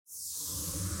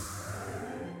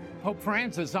Pope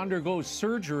Francis undergoes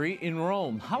surgery in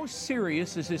Rome. How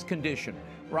serious is his condition?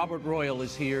 Robert Royal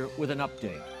is here with an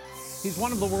update. He's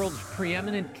one of the world's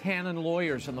preeminent canon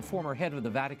lawyers and the former head of the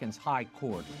Vatican's High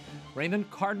Court. Raymond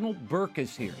Cardinal Burke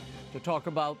is here to talk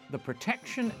about the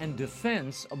protection and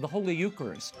defense of the Holy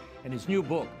Eucharist and his new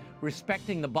book,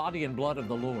 Respecting the Body and Blood of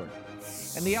the Lord.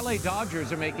 And the LA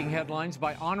Dodgers are making headlines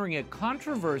by honoring a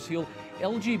controversial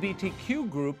LGBTQ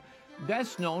group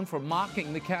best known for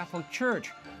mocking the Catholic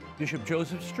Church. Bishop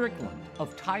Joseph Strickland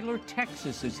of Tyler,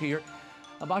 Texas is here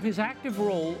about his active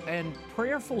role and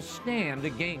prayerful stand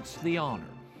against the honor.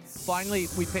 Finally,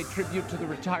 we pay tribute to the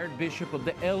retired Bishop of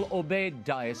the El Obeid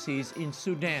Diocese in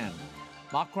Sudan,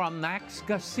 Macram Max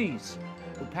Gassis,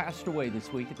 who passed away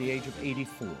this week at the age of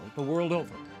 84. The world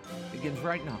over begins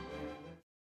right now.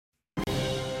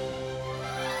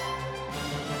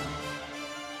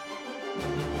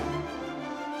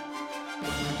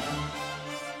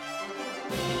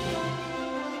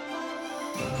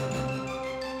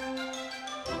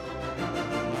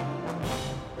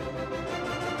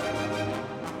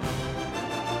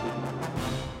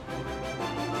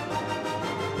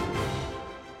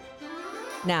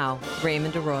 Now,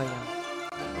 Raymond Arroyo.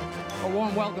 A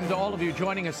warm welcome to all of you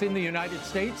joining us in the United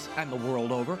States and the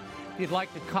world over. If you'd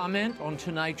like to comment on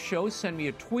tonight's show, send me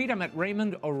a tweet. I'm at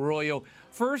Raymond Arroyo.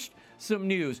 First, some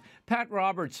news. Pat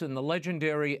Robertson, the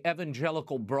legendary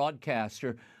evangelical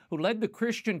broadcaster who led the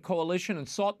Christian Coalition and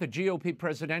sought the GOP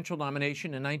presidential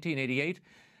nomination in 1988,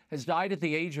 has died at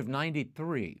the age of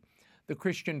 93. The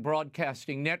Christian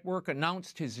Broadcasting Network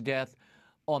announced his death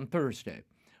on Thursday.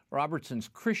 Robertson's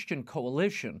Christian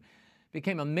Coalition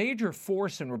became a major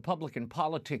force in Republican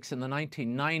politics in the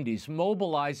 1990s,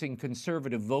 mobilizing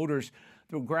conservative voters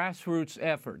through grassroots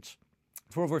efforts.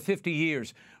 For over 50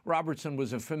 years, Robertson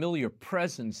was a familiar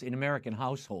presence in American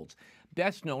households,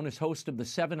 best known as host of the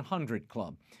 700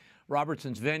 Club.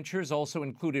 Robertson's ventures also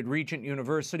included Regent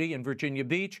University in Virginia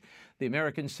Beach, the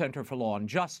American Center for Law and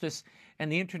Justice, and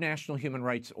the international human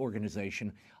rights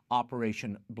organization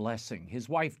Operation Blessing. His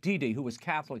wife, Dee Dee, who was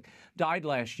Catholic, died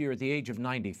last year at the age of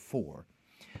 94.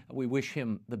 We wish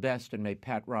him the best and may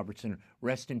Pat Robertson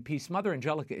rest in peace. Mother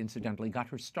Angelica, incidentally, got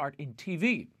her start in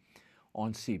TV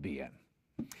on CBN.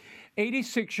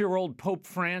 86-year-old Pope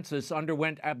Francis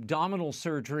underwent abdominal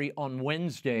surgery on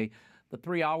Wednesday. The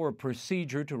 3-hour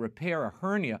procedure to repair a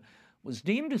hernia was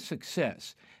deemed a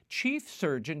success. Chief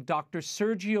Surgeon Dr.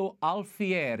 Sergio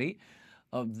Alfieri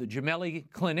of the Gemelli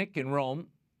Clinic in Rome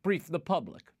briefed the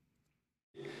public.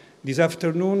 This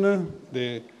afternoon,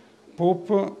 the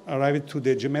Pope arrived to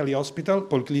the Gemelli Hospital,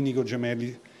 Policlinico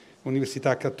Gemelli,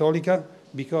 Università Cattolica,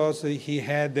 because he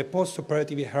had a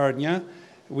post-operative hernia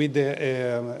with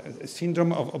the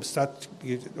syndrome of obstruction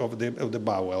of the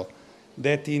bowel,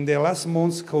 that in the last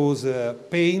months caused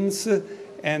pains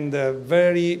and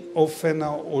very often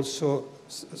also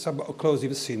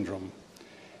subocclusive syndrome.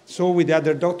 So with the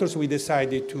other doctors, we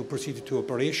decided to proceed to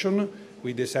operation.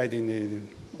 We decided in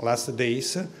the last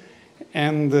days.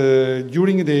 And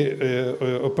during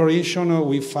the operation,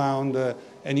 we found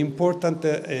an important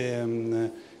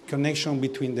connection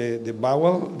between the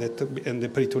bowel and the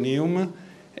peritoneum,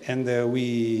 and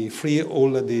we free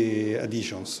all the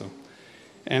adhesions.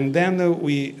 And then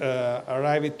we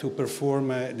arrived to perform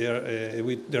the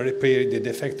repair, the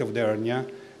defect of the hernia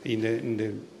in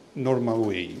the normal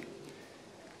way.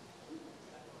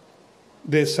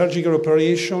 The surgical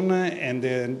operation and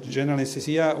the general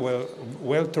anesthesia were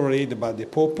well tolerated by the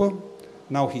Pope.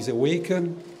 Now he's awake,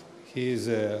 he's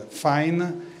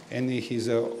fine, and he's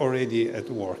already at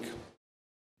work.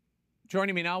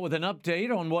 Joining me now with an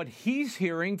update on what he's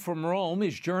hearing from Rome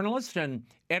is journalist and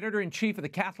editor-in-chief of the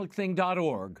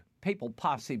CatholicThing.org, Papal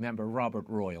Posse member Robert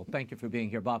Royal. Thank you for being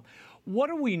here, Bob. What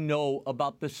do we know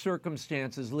about the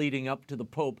circumstances leading up to the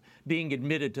Pope being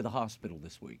admitted to the hospital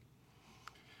this week?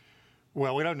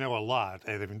 Well, we don't know a lot.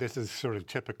 I mean, this is sort of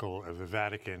typical of the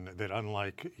Vatican, that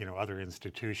unlike, other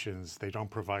institutions, they don't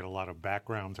provide a lot of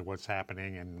background to what's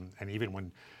happening. And even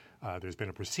when there's been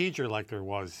a procedure like there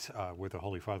was with the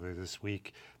Holy Father this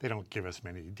week, they don't give us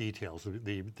many details.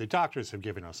 The doctors have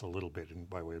given us a little bit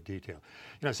by way of detail.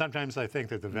 Sometimes I think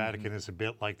that the Vatican is a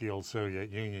bit like the old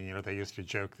Soviet Union. They used to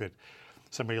joke that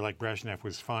somebody like Brezhnev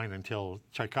was fine until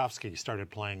Tchaikovsky started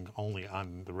playing only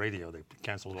on the radio. They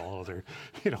canceled all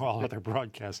other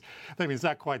broadcasts. I mean, it's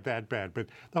not quite that bad. But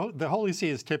the Holy See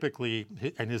is typically,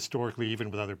 and historically,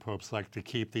 even with other popes, like to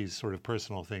keep these sort of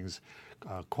personal things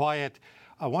quiet.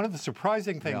 One of the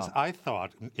surprising things I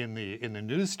thought in the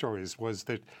news stories was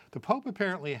that the Pope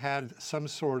apparently had some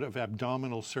sort of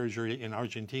abdominal surgery in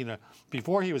Argentina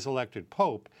before he was elected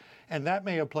Pope. And that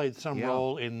may have played some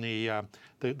role in the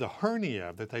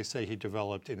hernia that they say he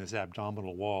developed in his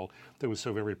abdominal wall that was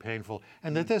so very painful.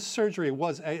 And that this surgery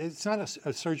it's not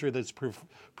a surgery that's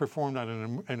performed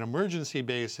on an emergency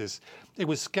basis. It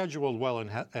was scheduled well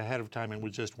ahead of time, and we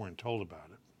just weren't told about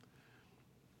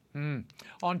it.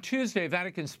 On Tuesday,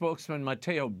 Vatican spokesman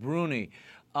Matteo Bruni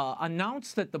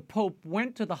announced that the Pope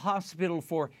went to the hospital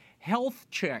for health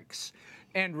checks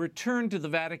and returned to the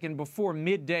Vatican before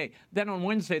midday. Then on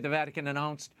Wednesday, the Vatican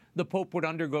announced the Pope would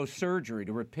undergo surgery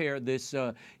to repair this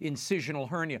incisional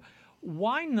hernia.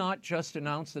 Why not just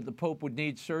announce that the Pope would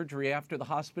need surgery after the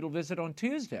hospital visit on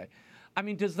Tuesday? I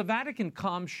mean, does the Vatican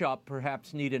comm shop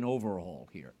perhaps need an overhaul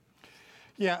here?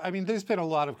 Yeah, I mean, there's been a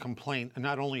lot of complaint,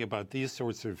 not only about these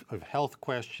sorts of health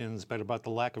questions, but about the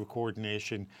lack of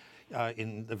coordination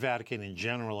in the Vatican in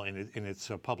general in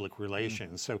its public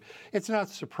relations. So it's not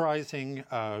surprising.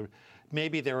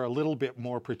 Maybe they're a little bit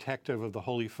more protective of the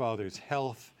Holy Father's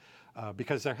health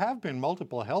because there have been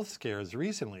multiple health scares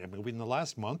recently. I mean, in the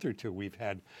last month or two, he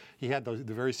had the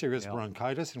very serious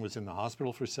bronchitis and was in the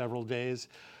hospital for several days.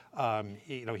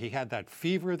 He had that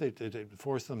fever that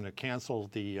forced them to cancel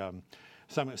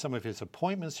some of his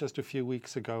appointments just a few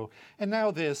weeks ago, and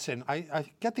now this. And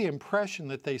I get the impression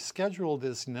that they scheduled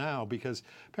this now because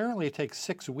apparently it takes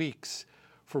 6 weeks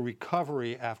for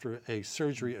recovery after a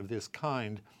surgery of this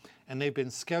kind, and they've been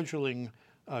scheduling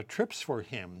trips for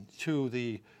him to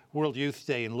the World Youth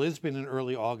Day in Lisbon in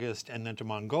early August and then to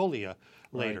Mongolia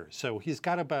later. Right. So he's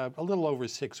got about a little over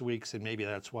 6 weeks, and maybe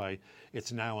that's why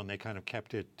it's now, and they kind of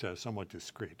kept it somewhat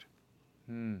discreet.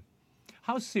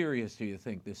 How serious do you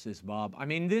think this is, Bob? I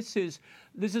mean, this is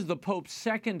the Pope's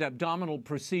second abdominal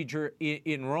procedure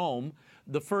in Rome,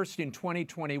 the first in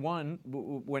 2021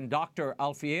 when Dr.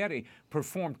 Alfieri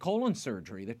performed colon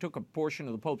surgery that took a portion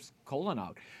of the Pope's colon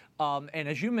out. And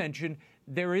as you mentioned,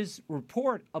 there is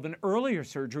report of an earlier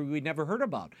surgery we never heard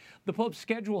about. The Pope's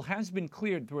schedule has been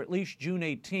cleared through at least June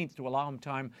 18th to allow him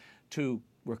time to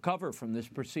recover from this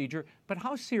procedure. But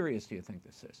how serious do you think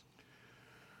this is?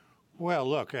 Well,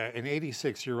 look, an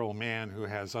 86-year-old man who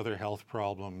has other health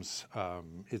problems,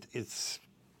 it's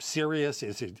serious.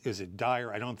 Is it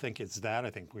dire? I don't think it's that.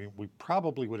 I think we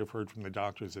probably would have heard from the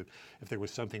doctors if there was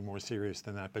something more serious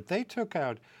than that. But they took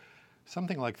out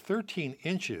something like 13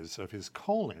 inches of his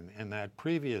colon in that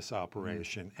previous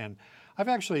operation. And I've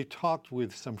actually talked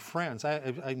with some friends.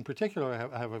 In particular,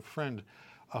 I have a friend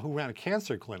who ran a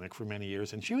cancer clinic for many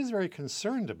years, and she was very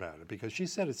concerned about it because she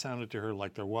said it sounded to her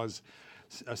like there was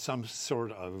some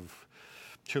sort of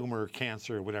tumor,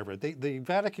 cancer, or whatever. The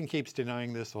Vatican keeps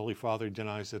denying this. The Holy Father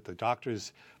denies it. The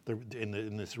doctors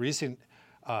in this recent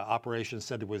operation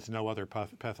said there was no other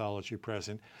pathology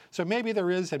present. So maybe there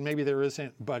is and maybe there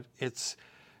isn't, but it's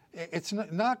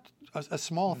not a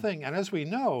small thing. And as we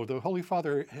know, the Holy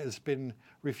Father has been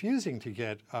refusing to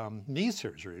get knee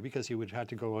surgery because he would have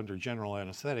to go under general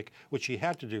anesthetic, which he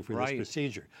had to do for this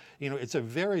procedure. You know, it's a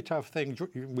very tough thing.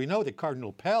 We know that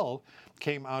Cardinal Pell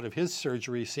came out of his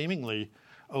surgery seemingly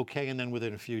okay, and then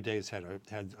within a few days had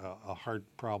a heart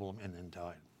problem and then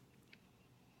died.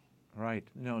 Right.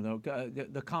 No.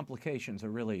 The complications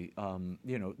are really,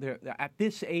 they're at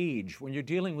this age, when you're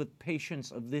dealing with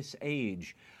patients of this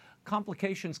age,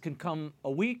 complications can come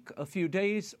a week, a few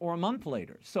days, or a month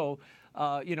later. So,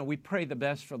 we pray the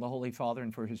best for the Holy Father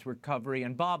and for his recovery.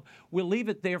 And Bob, we'll leave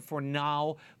it there for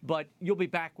now, but you'll be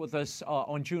back with us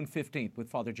on June 15th with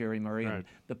Father Jerry Murray, and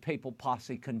the Papal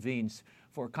Posse convenes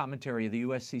for a commentary of the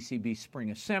USCCB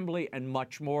Spring Assembly and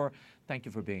much more. Thank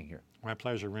you for being here. My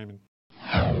pleasure, Raymond.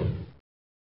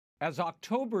 As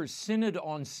October's Synod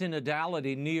on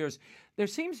Synodality nears, there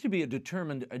seems to be a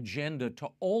determined agenda to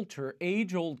alter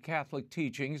age-old Catholic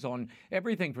teachings on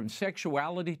everything from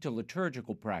sexuality to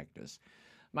liturgical practice.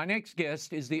 My next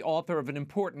guest is the author of an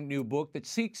important new book that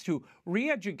seeks to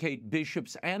re-educate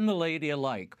bishops and the laity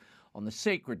alike on the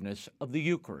sacredness of the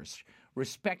Eucharist,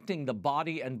 respecting the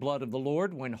body and blood of the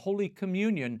Lord when Holy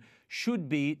Communion should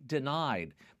be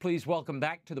denied. Please welcome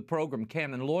back to the program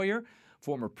canon lawyer,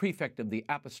 former prefect of the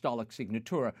Apostolic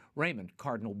Signatura, Raymond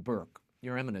Cardinal Burke.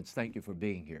 Your Eminence, thank you for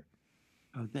being here.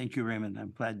 Oh, thank you, Raymond.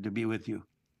 I'm glad to be with you.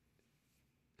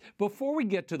 Before we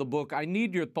get to the book, I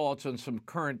need your thoughts on some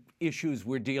current issues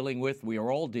we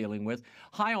are all dealing with.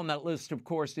 High on that list, of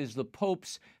course, is the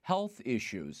Pope's health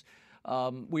issues.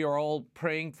 We are all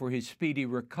praying for his speedy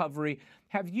recovery.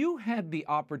 Have you had the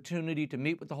opportunity to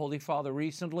meet with the Holy Father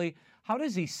recently? How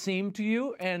does he seem to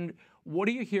you, and what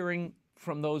are you hearing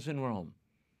from those in Rome?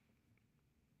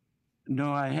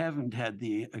 No, I haven't had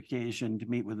the occasion to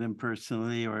meet with him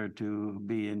personally or to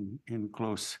be in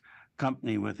close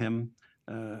company with him.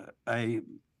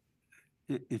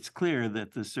 it's clear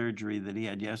that the surgery that he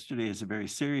had yesterday is a very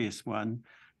serious one.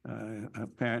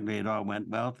 Apparently, it all went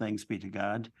well, thanks be to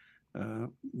God.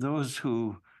 Those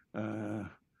who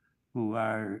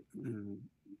are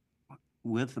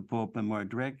with the Pope in more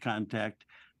direct contact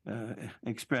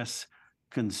express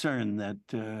concern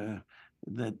that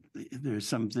there's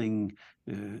something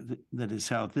that his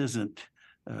health isn't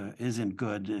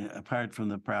good, apart from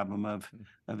the problem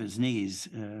of his knees.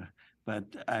 But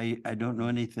I don't know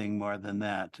anything more than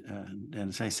that. And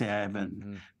as I say, I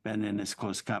haven't been in his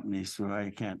close company, so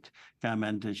I can't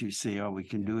comment. As you say, all we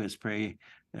can do is pray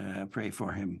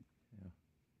for him.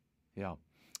 Yeah.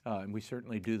 And we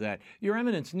certainly do that. Your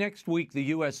Eminence, next week the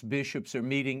U.S. bishops are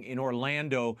meeting in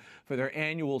Orlando for their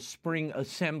annual spring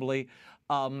assembly.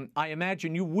 I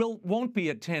imagine you won't be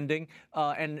attending,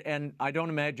 and I don't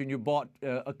imagine you bought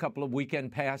a couple of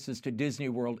weekend passes to Disney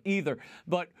World either.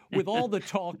 But with all the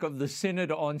talk of the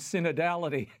Synod on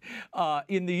synodality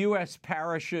in the U.S.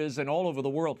 parishes and all over the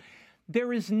world,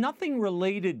 there is nothing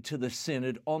related to the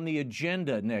Synod on the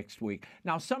agenda next week.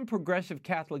 Now, some progressive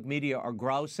Catholic media are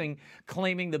grousing,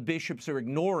 claiming the bishops are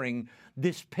ignoring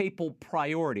this papal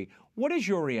priority. What is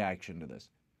your reaction to this?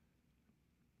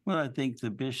 Well, I think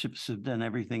the bishops have done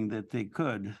everything that they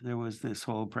could. There was this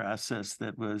whole process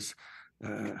that was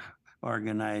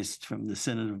organized from the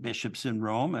Synod of Bishops in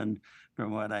Rome, and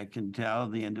from what I can tell,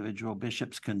 the individual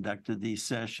bishops conducted these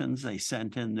sessions. They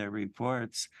sent in their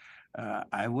reports.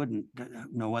 I wouldn't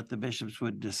know what the bishops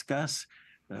would discuss.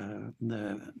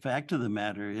 The fact of the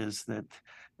matter is that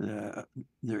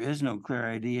there is no clear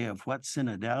idea of what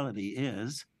synodality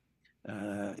is.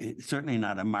 It's certainly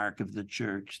not a mark of the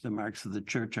Church. The marks of the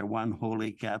Church are one,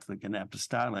 holy, Catholic, and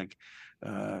apostolic.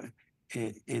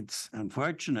 It's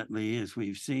unfortunately, as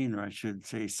we've seen, or I should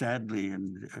say sadly,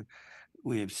 and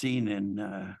we have seen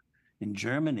in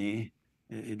Germany,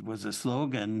 it was a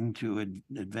slogan to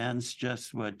advance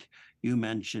just what you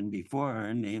mentioned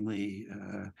before, namely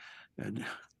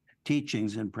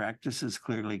teachings and practices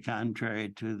clearly contrary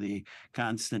to the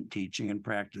constant teaching and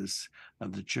practice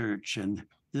of the Church. And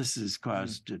this has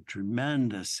caused a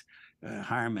tremendous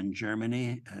harm in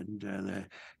Germany, and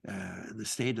the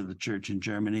state of the Church in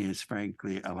Germany is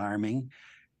frankly alarming.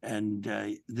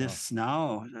 And this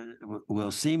now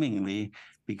will seemingly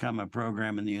become a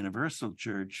program in the Universal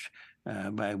Church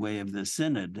by way of the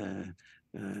Synod.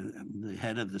 The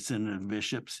head of the Synod of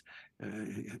Bishops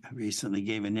recently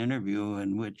gave an interview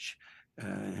in which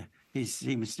he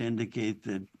seems to indicate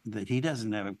that he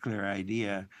doesn't have a clear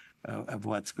idea of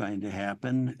what's going to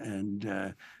happen,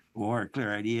 and or a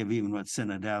clear idea of even what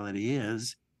synodality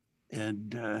is.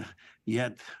 And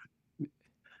yet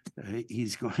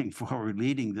he's going forward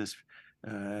leading this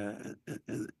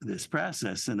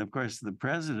process. And of course, the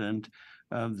president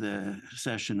of the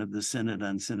session of the Synod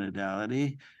on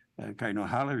Synodality, Cardinal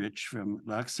Hollerich from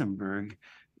Luxembourg,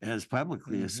 has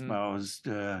publicly espoused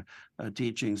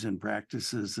teachings and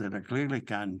practices that are clearly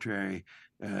contrary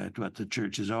to what the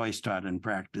Church has always taught and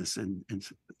practiced. And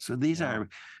so these are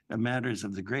matters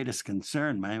of the greatest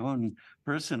concern. My own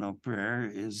personal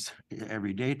prayer is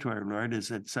every day to our Lord is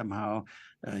that somehow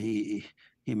he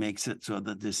makes it so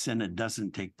that this synod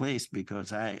doesn't take place,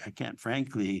 because I can't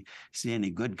frankly see any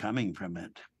good coming from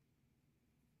it.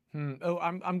 Oh,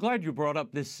 I'm glad you brought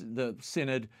up the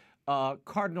synod.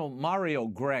 Cardinal Mario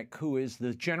Grech, who is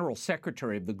the General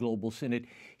Secretary of the Global Synod,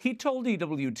 he told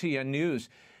EWTN News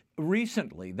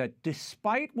recently that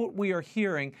despite what we are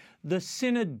hearing, the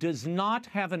Synod does not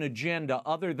have an agenda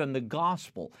other than the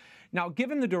gospel. Now,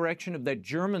 given the direction of that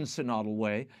German synodal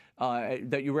way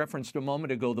that you referenced a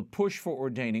moment ago, the push for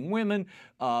ordaining women,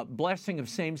 blessing of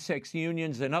same-sex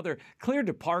unions, and other clear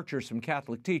departures from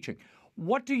Catholic teaching,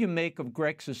 what do you make of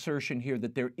Grech's assertion here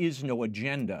that there is no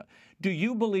agenda? Do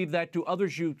you believe that? Do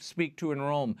others you speak to in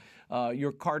Rome,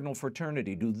 your cardinal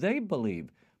fraternity, do they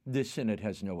believe this synod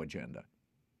has no agenda?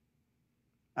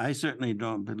 I certainly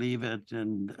don't believe it,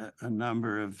 and a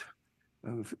number of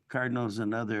cardinals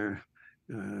and other,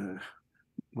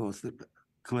 both the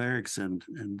clerics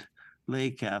and lay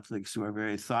Catholics who are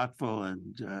very thoughtful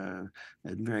and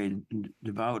very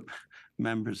devout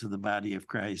members of the body of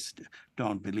Christ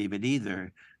don't believe it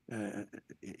either.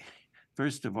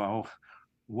 First of all,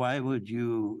 why would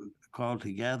you call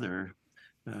together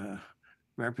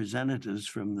representatives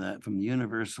from the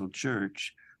Universal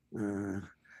Church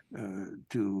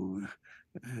to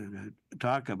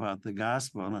talk about the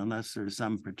gospel unless there's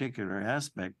some particular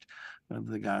aspect of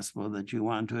the gospel that you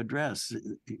want to address?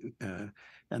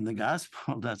 And the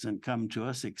gospel doesn't come to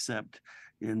us except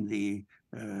in the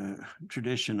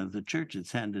tradition of the Church.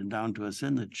 It's handed down to us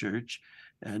in the Church.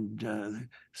 And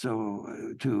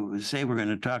so to say we're going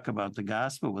to talk about the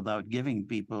gospel without giving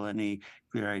people any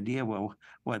clear idea, well,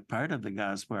 what part of the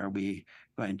gospel are we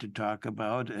going to talk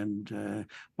about, and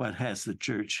what has the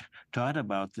church taught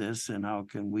about this, and how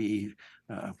can we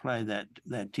apply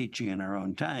that teaching in our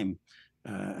own time?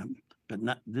 But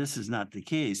this is not the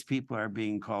case. People are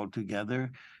being called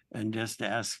together and just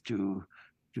asked to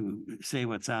say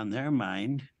what's on their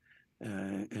mind.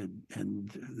 And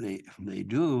they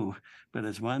do, but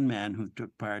as one man who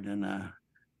took part in a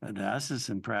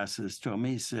diocesan process told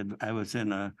me, he said, I was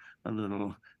in a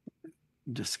little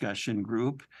discussion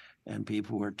group, and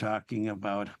people were talking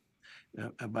about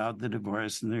the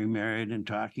divorce and the remarried, and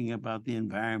talking about the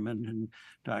environment, and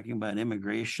talking about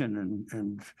immigration,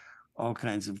 and all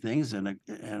kinds of things in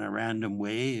a random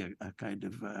way, a kind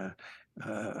of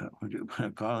what do you want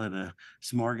to call it, a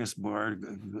smorgasbord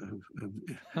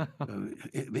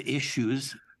of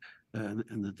issues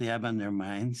that they have on their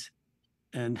minds.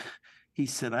 And he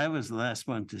said, I was the last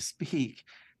one to speak.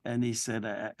 And he said,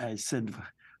 I said,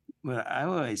 well, I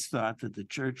always thought that the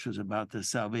church was about the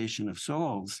salvation of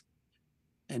souls.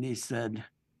 And he said,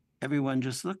 everyone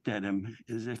just looked at him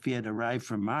as if he had arrived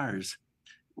from Mars.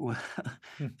 Well,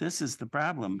 this is the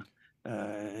problem.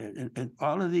 And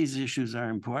all of these issues are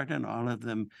important. All of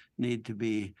them need to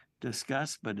be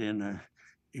discussed, but in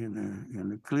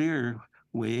a clear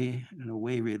way, in a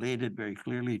way related very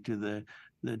clearly to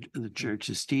the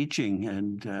church's teaching,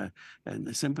 and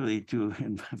simply to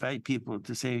invite people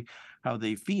to say how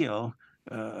they feel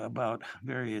about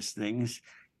various things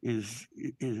is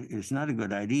not a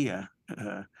good idea.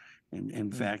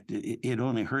 In fact, it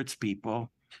only hurts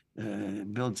people.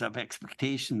 Builds up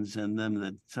expectations in them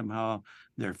that somehow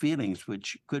their feelings,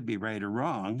 which could be right or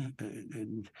wrong,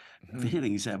 and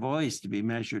feelings have always to be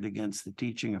measured against the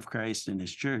teaching of Christ and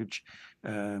His Church.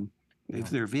 If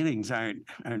their feelings aren't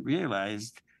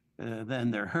realized,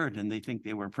 then they're hurt, and they think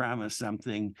they were promised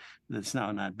something that's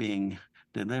now not being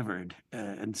delivered.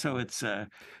 And so it's a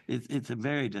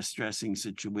very distressing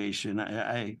situation.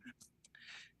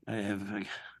 I'm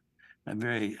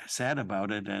very sad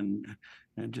about it, and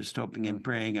just hoping and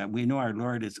praying. We know our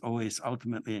Lord is always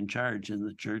ultimately in charge in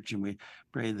the church, and we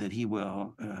pray that He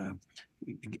will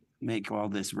make all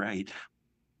this right.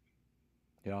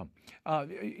 Yeah.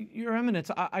 Your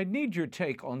Eminence, I need your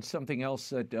take on something else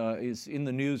that is in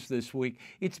the news this week.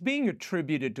 It's being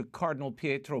attributed to Cardinal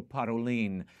Pietro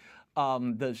Parolin,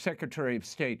 the Secretary of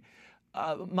State.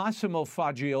 Massimo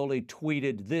Fagioli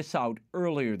tweeted this out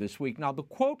earlier this week. Now, the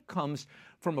quote comes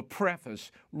from a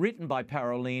preface written by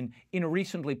Parolin in a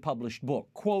recently published book.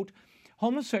 Quote,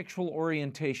 homosexual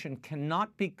orientation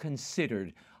cannot be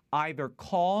considered either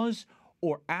cause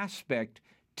or aspect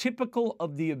typical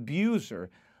of the abuser.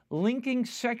 Linking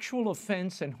sexual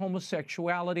offense and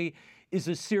homosexuality is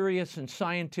a serious and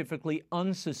scientifically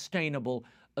unsustainable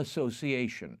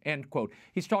association, end quote.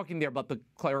 He's talking there about the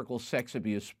clerical sex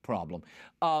abuse problem.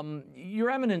 Your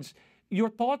Eminence, your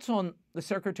thoughts on the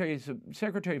Secretary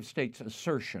of State's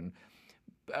assertion,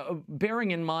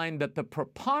 bearing in mind that the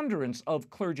preponderance of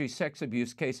clergy sex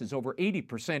abuse cases, over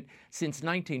 80% since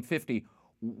 1950,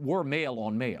 were male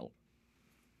on male?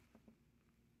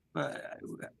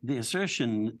 The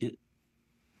assertion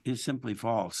is simply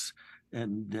false.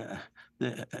 And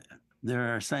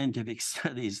there are scientific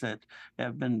studies that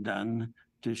have been done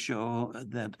to show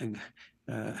that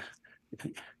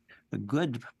a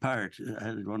good part, I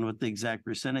don't know what the exact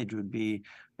percentage would be,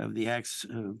 of the acts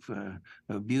of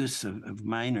abuse of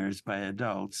minors by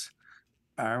adults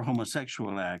are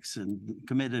homosexual acts, and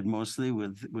committed mostly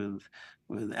with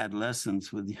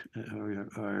adolescents,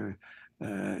 or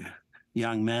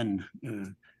young men.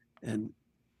 And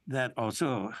that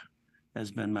also has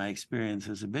been my experience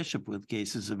as a bishop with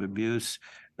cases of abuse.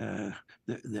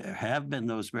 There have been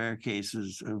those rare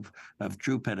cases of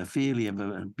true pedophilia, of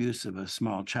abuse of a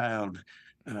small child,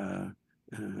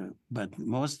 but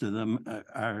most of them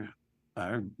are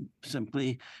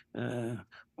simply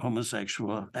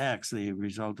homosexual acts. They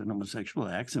result in homosexual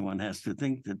acts, and one has to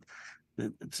think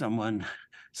that someone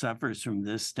suffers from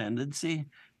this tendency,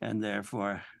 and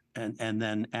therefore and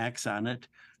then acts on it.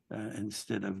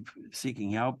 Instead of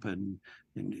seeking help and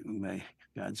by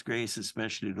God's grace,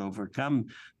 especially to overcome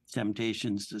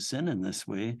temptations to sin in this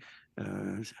way,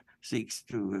 seeks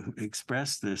to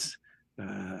express this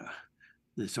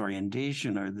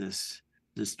orientation or this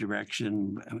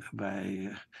direction by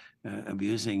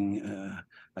abusing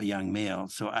a young male.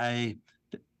 So I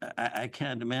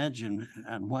can't imagine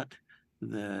on what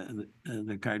the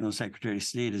Cardinal Secretary of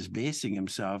State is basing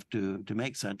himself to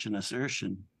make such an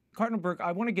assertion. Cardinal Burke,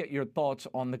 I want to get your thoughts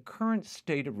on the current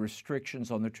state of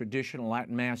restrictions on the traditional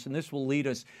Latin Mass, and this will lead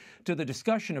us to the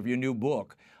discussion of your new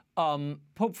book.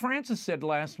 Pope Francis said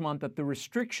last month that the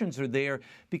restrictions are there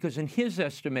because, in his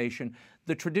estimation,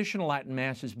 the traditional Latin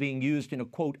Mass is being used in a,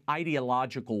 quote,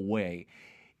 ideological way.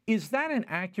 Is that an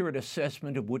accurate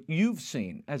assessment of what you've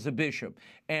seen as a bishop,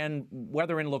 and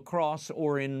whether in La Crosse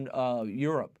or in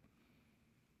Europe?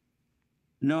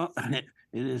 No, it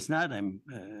is not. I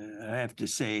have to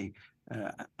say,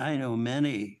 I know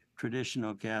many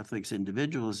traditional Catholics,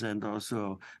 individuals, and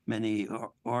also many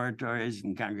oratories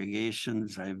and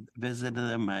congregations. I've visited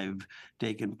them. I've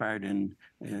taken part in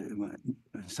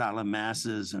solemn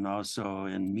masses and also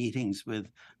in meetings with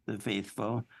the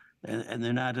faithful. And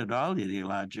they're not at all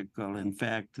ideological. In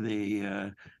fact,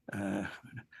 they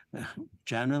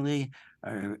generally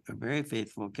are very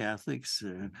faithful Catholics.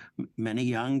 Many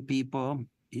young people,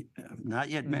 not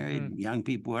yet married, young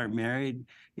people are married,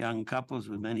 young couples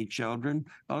with many children,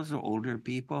 also older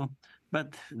people.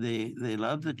 But they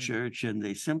love the church, and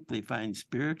they simply find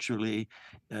spiritually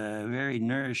very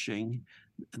nourishing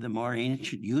the more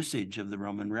ancient usage of the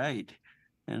Roman Rite.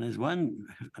 And as one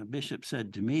bishop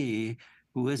said to me,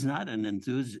 who is not an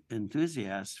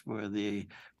enthusiast for the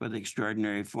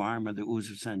extraordinary form of the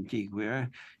usus antiquae,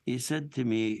 he said to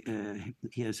me,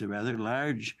 he has a rather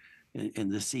large, in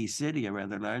the sea city, a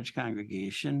rather large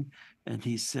congregation, and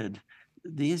he said,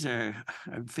 these are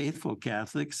faithful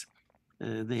Catholics.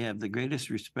 They have the greatest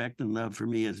respect and love for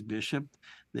me as bishop.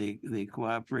 They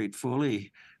cooperate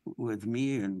fully with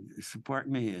me and support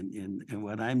me in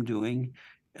what I'm doing.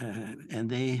 And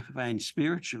they find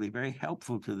spiritually very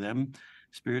helpful to them,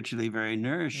 spiritually very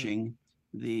nourishing,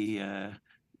 the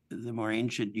more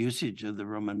ancient usage of the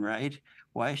Roman Rite.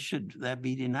 Why should that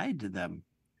be denied to them?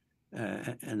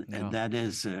 And that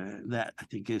is that I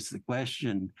think is the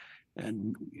question.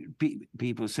 And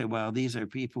people say, well, these are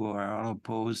people who are all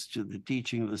opposed to the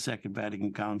teaching of the Second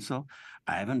Vatican Council.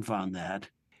 I haven't found that.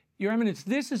 Your Eminence,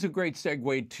 this is a great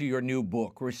segue to your new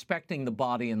book, Respecting the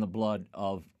Body and the Blood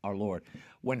of Our Lord,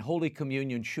 When Holy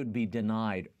Communion Should Be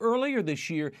Denied. Earlier this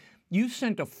year, you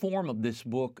sent a form of this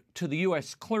book to the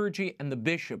U.S. clergy and the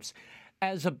bishops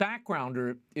as a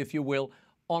backgrounder, if you will,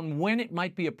 on when it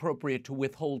might be appropriate to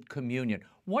withhold communion.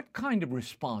 What kind of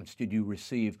response did you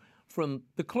receive from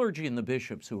the clergy and the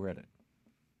bishops who read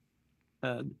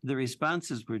it? The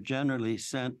responses were generally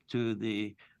sent to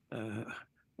the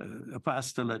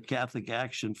Apostolate Catholic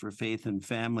Action for Faith and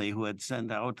Family, who had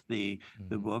sent out the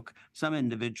book. Some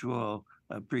individual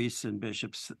priests and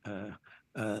bishops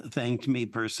thanked me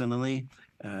personally.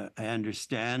 I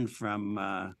understand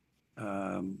from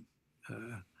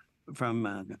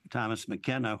Thomas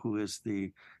McKenna, who is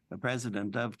the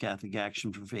president of Catholic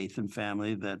Action for Faith and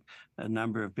Family, that a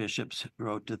number of bishops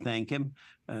wrote to thank him.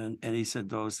 And he said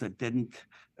those that didn't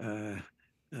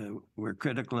were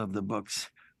critical of the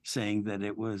books, saying that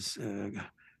it was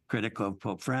critical of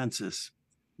Pope Francis.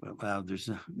 Well, there's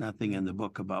nothing in the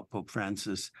book about Pope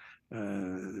Francis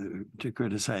to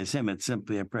criticize him. It's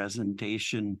simply a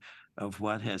presentation of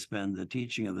what has been the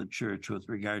teaching of the Church with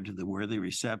regard to the worthy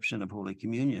reception of Holy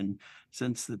Communion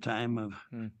since the time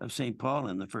of St. Paul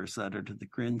in the first letter to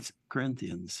the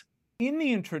Corinthians. In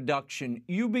the introduction,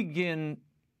 you begin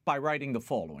by writing the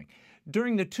following.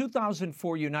 During the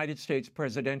 2004 United States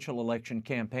presidential election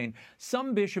campaign,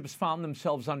 some bishops found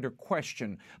themselves under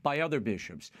question by other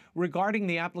bishops regarding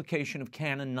the application of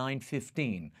Canon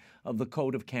 915 of the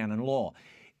Code of Canon Law.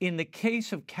 In the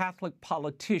case of Catholic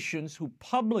politicians who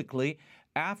publicly,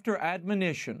 after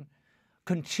admonition,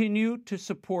 continue to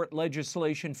support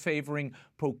legislation favoring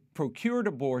procured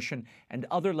abortion and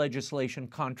other legislation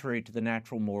contrary to the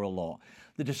natural moral law.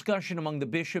 The discussion among the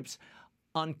bishops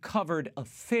uncovered a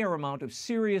fair amount of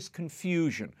serious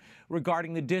confusion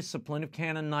regarding the discipline of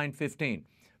Canon 915.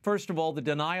 First of all, the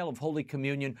denial of Holy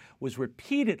Communion was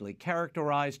repeatedly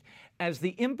characterized as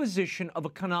the imposition of a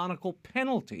canonical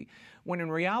penalty, when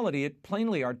in reality it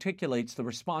plainly articulates the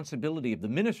responsibility of the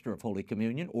minister of Holy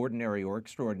Communion, ordinary or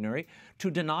extraordinary,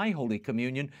 to deny Holy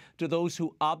Communion to those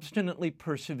who obstinately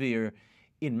persevere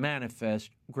in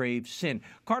manifest grave sin.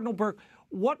 Cardinal Burke,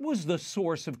 what was the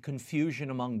source of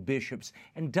confusion among bishops,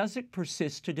 and does it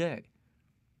persist today?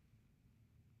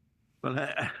 Well,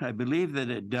 I believe that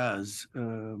it does.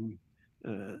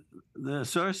 The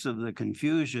source of the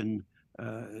confusion,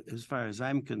 as far as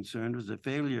I'm concerned, was a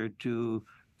failure to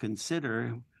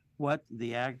consider what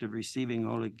the act of receiving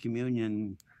Holy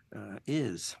Communion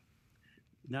is.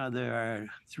 Now, there are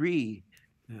three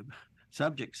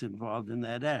subjects involved in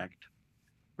that act.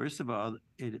 First of all,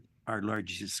 our Lord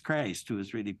Jesus Christ, who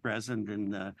is really present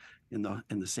in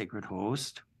the sacred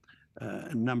host.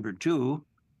 Number two,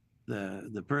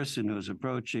 the person who's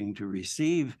approaching to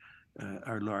receive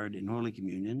our Lord in Holy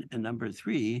Communion, and number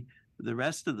three, the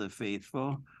rest of the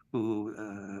faithful who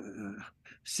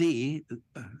see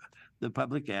the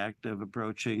public act of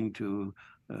approaching to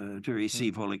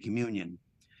receive Holy Communion.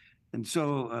 And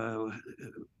so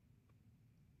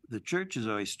the church has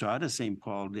always taught, as St.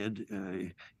 Paul did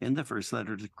in the first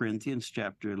letter to Corinthians,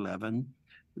 chapter 11,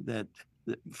 that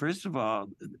first of all,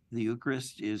 the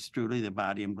Eucharist is truly the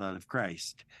body and blood of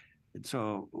Christ. And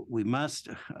so we must,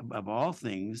 above all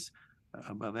things,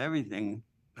 above everything,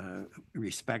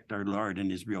 respect our Lord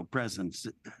and his real presence.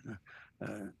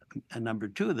 And number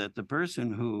two, that the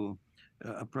person who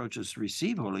approaches to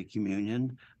receive Holy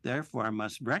Communion, therefore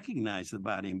must recognize the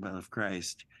body and blood of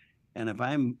Christ. And if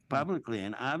I'm publicly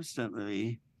and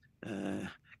obstinately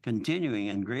continuing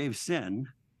in grave sin,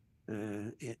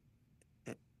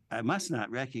 I must not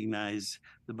recognize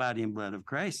the body and blood of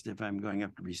Christ if I'm going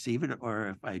up to receive it, or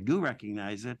if I do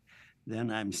recognize it,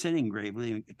 then I'm sinning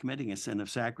gravely and committing a sin of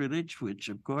sacrilege, which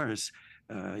of course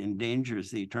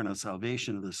endangers the eternal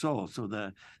salvation of the soul. So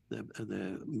the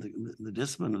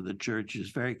discipline of the church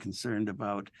is very concerned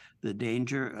about the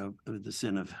danger of the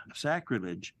sin of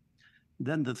sacrilege.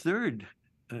 Then the third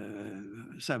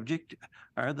subject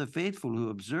are the faithful who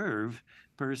observe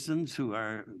persons who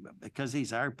are, because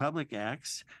these are public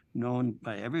acts known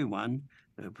by everyone,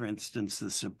 for instance,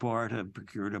 the support of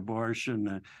procured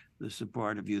abortion, the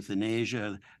support of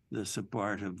euthanasia, the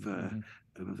support of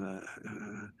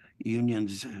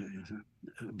unions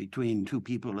between two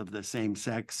people of the same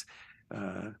sex,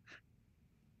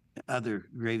 other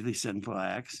gravely sinful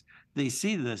acts. They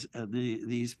see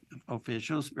these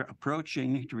officials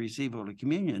approaching to receive Holy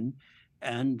Communion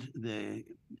and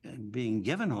being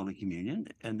given Holy Communion,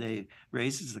 and they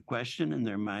raises the question in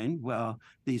their mind, well,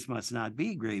 these must not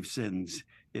be grave sins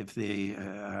if they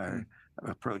are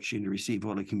approaching to receive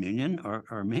Holy Communion,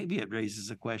 or maybe it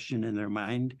raises a question in their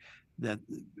mind that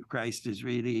Christ is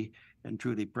really and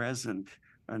truly present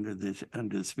under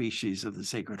the species of the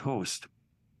sacred host.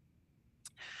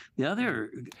 The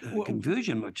other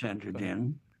confusion which entered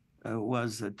in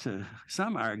was that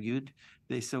some argued,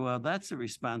 they said, well, that's the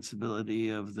responsibility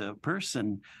of the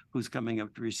person who's coming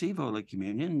up to receive Holy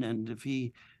Communion, and if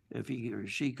he or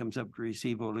she comes up to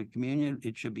receive Holy Communion,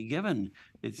 it should be given.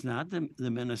 It's not the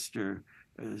minister's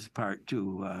part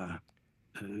to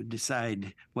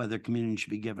decide whether communion should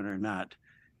be given or not.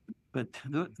 But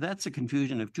that's a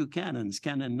confusion of two canons.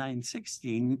 Canon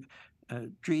 916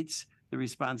 treats the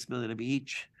responsibility of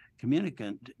each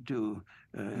communicant to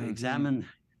examine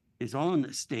his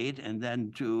own state and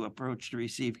then to approach to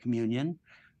receive communion,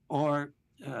 or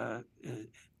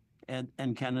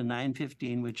and Canon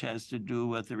 915, which has to do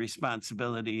with the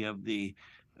responsibility of the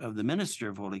minister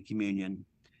of Holy Communion.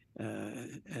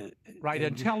 Right,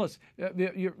 and tell us,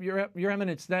 Your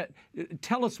Eminence,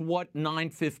 tell us what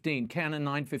Canon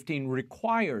 915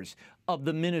 requires of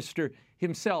the minister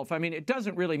himself. I mean, it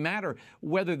doesn't really matter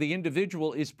whether the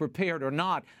individual is prepared or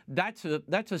not. That's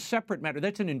a separate matter.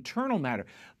 That's an internal matter.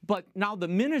 But now the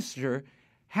minister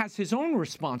has his own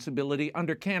responsibility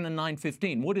under Canon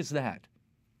 915. What is that?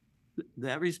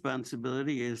 That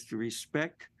responsibility is to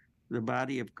respect the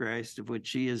body of Christ, of which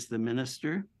he is the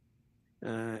minister,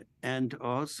 and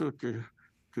also to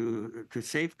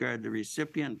safeguard the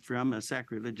recipient from a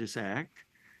sacrilegious act,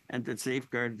 and to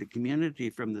safeguard the community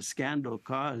from the scandal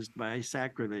caused by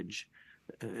sacrilege,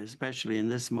 especially in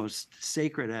this most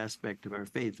sacred aspect of our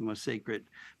faith, the most sacred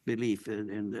belief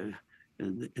in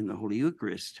the Holy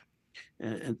Eucharist.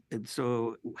 And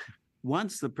so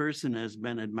once the person has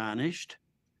been admonished,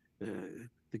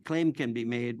 the claim can be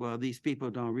made, well, these people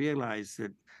don't realize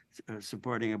that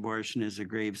supporting abortion is a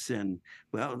grave sin.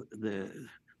 Well,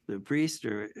 the priest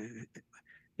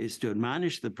is to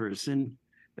admonish the person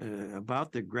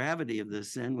about the gravity of the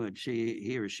sin which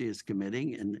he or she is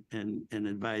committing, and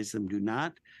advise them do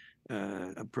not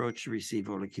approach to receive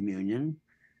Holy Communion.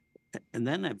 And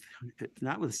then, if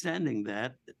notwithstanding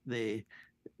that, they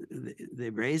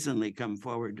brazenly come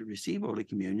forward to receive Holy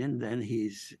Communion, then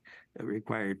he's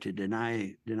required to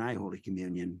deny Holy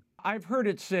Communion. I've heard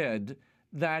it said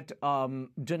that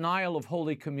denial of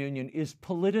Holy Communion is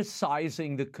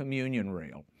politicizing the communion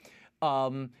rail.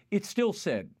 It's still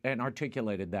said and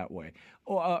articulated that way.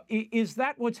 Is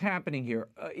that what's happening here?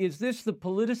 Is this the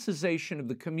politicization of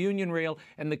the communion rail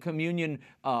and the communion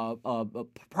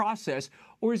process,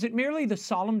 or is it merely the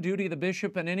solemn duty of the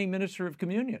bishop and any minister of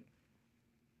communion?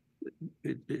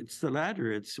 It's the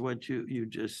latter. It's what you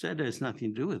just said. It has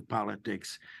nothing to do with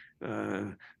politics.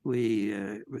 We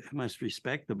must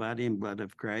respect the body and blood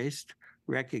of Christ,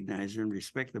 recognize and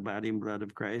respect the body and blood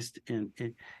of Christ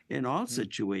in all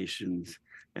situations.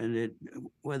 and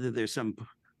whether there's some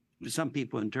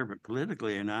people interpret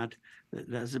politically or not,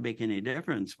 that doesn't make any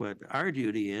difference. What our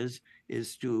duty is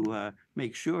to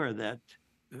make sure that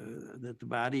that the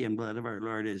body and blood of our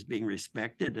Lord is being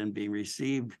respected and being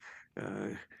received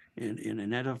in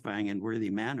an edifying and worthy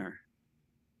manner.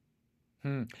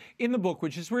 In the book,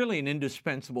 which is really an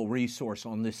indispensable resource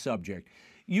on this subject,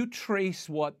 you trace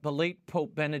what the late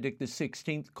Pope Benedict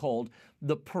XVI called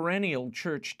the perennial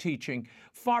church teaching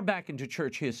far back into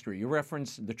church history. You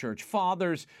reference the church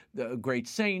fathers, the great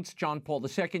saints, John Paul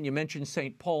II, you mentioned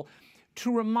St. Paul.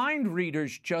 To remind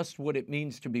readers just what it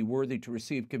means to be worthy to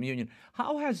receive communion,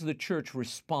 how has the church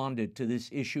responded to this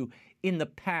issue in the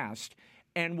past?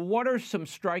 And what are some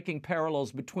striking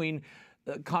parallels between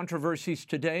controversies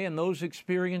today and those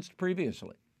experienced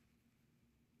previously?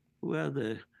 Well,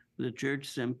 the church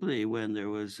simply, when there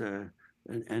was an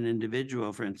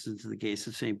individual, for instance, in the case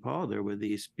of St. Paul, there were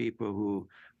these people who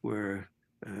were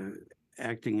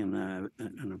acting in a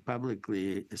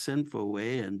publicly sinful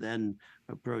way and then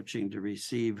approaching to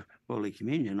receive Holy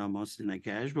Communion almost in a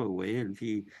casual way. And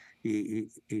he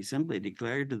simply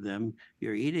declared to them,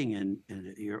 you're eating in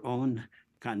your own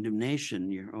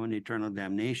condemnation, your own eternal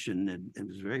damnation, and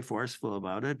was very forceful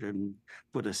about it and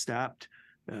put a stop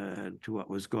to what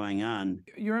was going on.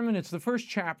 Your Eminence, the first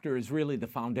chapter is really the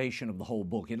foundation of the whole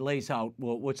book. It lays out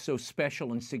what's so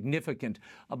special and significant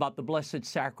about the Blessed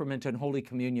Sacrament and Holy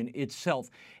Communion itself.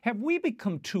 Have we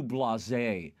become too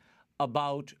blasé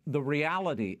about the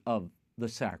reality of the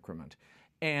sacrament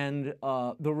and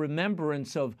the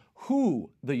remembrance of who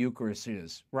the Eucharist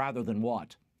is rather than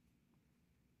what?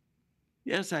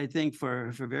 Yes, I think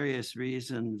for various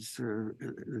reasons,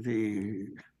 the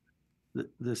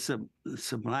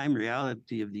sublime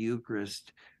reality of the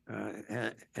Eucharist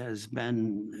has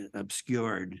been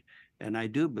obscured, and I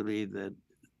do believe that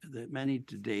many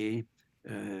today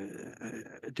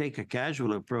take a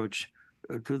casual approach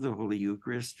to the Holy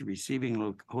Eucharist,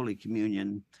 receiving Holy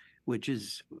Communion, which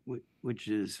is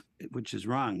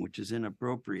wrong, which is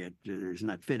inappropriate, is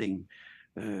not fitting.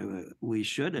 We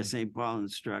should, as St. Paul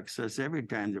instructs us, every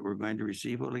time that we're going to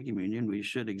receive Holy Communion, we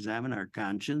should examine our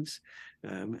conscience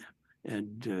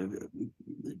and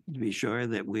be sure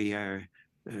that we are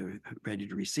ready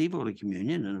to receive Holy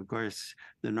Communion. And of course,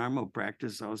 the normal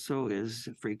practice also is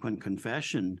frequent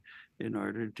confession in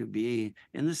order to be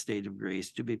in the state of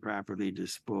grace, to be properly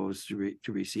disposed to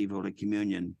receive Holy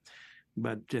Communion.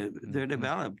 But they're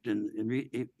developed, and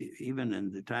even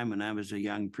in the time when I was a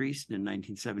young priest in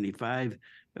 1975,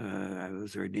 I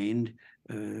was ordained.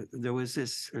 There was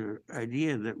this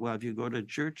idea that, well, if you go to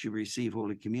church, you receive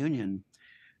Holy Communion.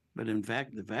 But in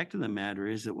fact, the fact of the matter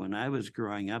is that when I was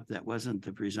growing up, that wasn't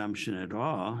the presumption at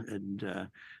all. And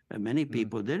many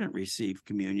people didn't receive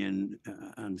communion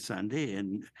on Sunday,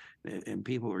 and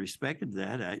people respected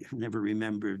that. I never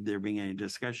remembered there being any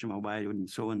discussion about why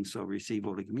wouldn't so-and-so receive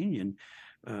Holy Communion.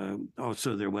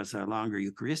 Also, there was a longer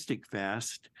Eucharistic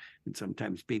fast, and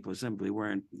sometimes people simply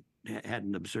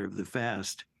hadn't observed the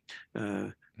fast.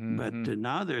 But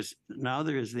now there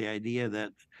is the idea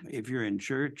that if you're in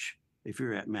church, if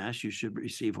you're at Mass, you should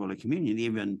receive Holy Communion.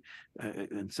 Even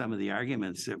in some of the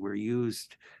arguments that were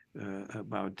used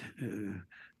about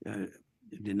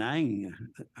denying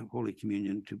Holy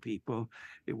Communion to people,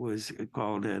 it was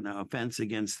called an offense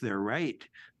against their right,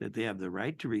 that they have the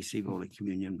right to receive Holy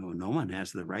Communion. No one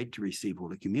has the right to receive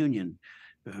Holy Communion.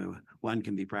 One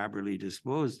can be properly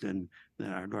disposed, and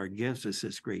our Lord gives us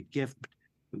this great gift.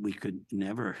 We could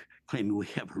never claim we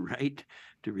have a right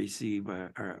to receive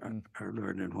our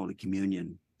Lord in Holy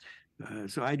Communion.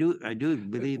 So I do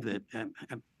believe that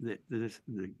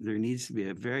there needs to be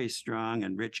a very strong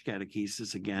and rich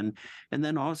catechesis again, and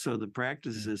then also the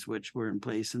practices which were in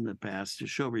place in the past to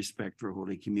show respect for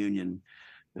Holy Communion.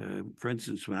 For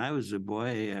instance, when I was a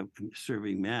boy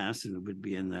serving Mass, and it would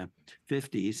be in the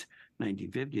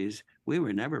 1950s, we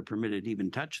were never permitted to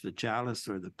even touch the chalice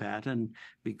or the paten,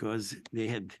 because they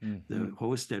had the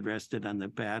host had rested on the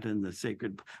paten, the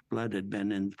sacred blood had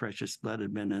been in, precious blood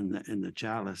had been in the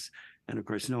chalice, and of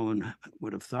course no one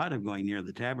would have thought of going near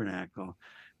the tabernacle.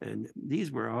 And these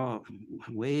were all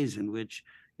ways in which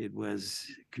it was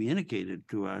communicated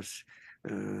to us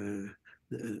the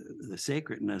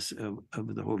sacredness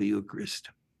of the Holy Eucharist.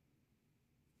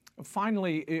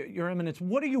 Finally, Your Eminence,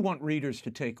 what do you want readers to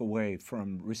take away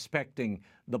from respecting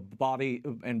the body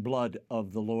and blood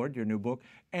of the Lord, your new book?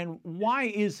 And why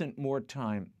isn't more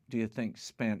time, do you think,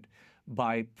 spent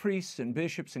by priests and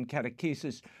bishops and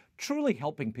catechesis truly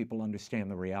helping people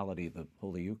understand the reality of the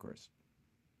Holy Eucharist?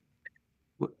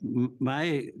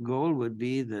 My goal would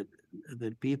be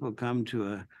that people come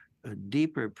to a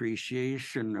deeper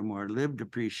appreciation, a more lived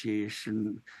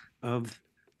appreciation of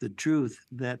the truth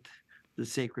that the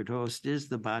sacred host is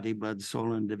the body, blood,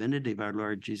 soul, and divinity of our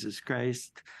Lord Jesus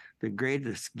Christ, the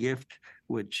greatest gift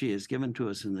which he has given to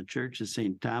us in the church. As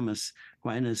St. Thomas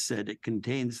Aquinas said, it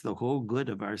contains the whole good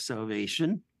of our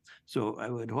salvation. So I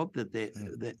would hope that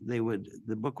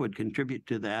the book would contribute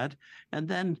to that, and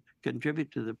then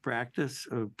contribute to the practice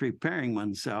of preparing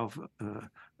oneself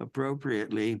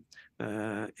appropriately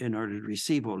in order to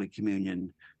receive Holy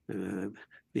Communion,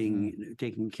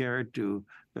 taking care to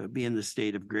be in the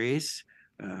state of grace,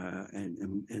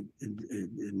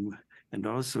 and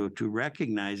also to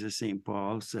recognize, as St.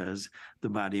 Paul says, the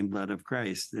body and blood of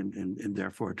Christ, and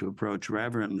therefore to approach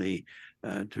reverently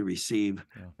to receive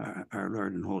our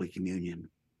Lord in Holy Communion.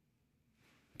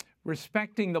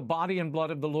 Respecting the body and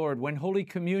blood of the Lord when Holy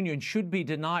Communion should be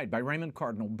denied by Raymond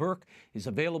Cardinal Burke is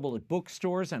available at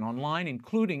bookstores and online,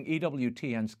 including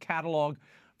EWTN's catalog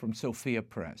from Sophia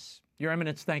Press. Your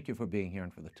Eminence, thank you for being here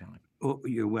and for the time. Oh,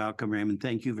 you're welcome, Raymond.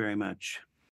 Thank you very much.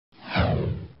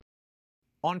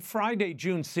 On Friday,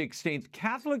 June 16th,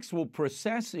 Catholics will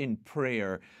process in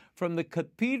prayer from the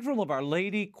Cathedral of Our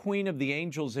Lady, Queen of the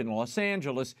Angels in Los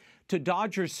Angeles to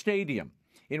Dodger Stadium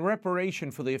in reparation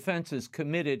for the offenses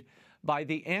committed by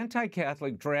the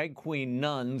anti-Catholic drag queen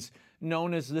nuns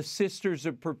known as the Sisters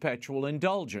of Perpetual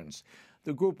Indulgence.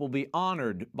 The group will be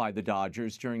honored by the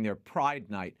Dodgers during their Pride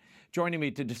Night. Joining me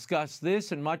to discuss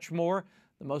this and much more,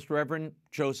 the Most Reverend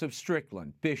Joseph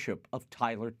Strickland, Bishop of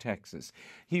Tyler, Texas.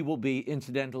 He will be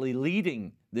incidentally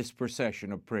leading this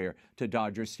procession of prayer to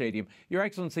Dodger Stadium. Your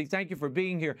Excellency, thank you for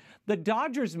being here. The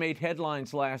Dodgers made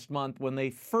headlines last month when they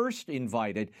first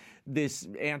invited this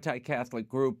anti-Catholic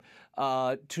group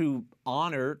to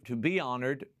be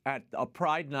honored at a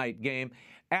Pride Night game.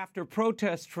 After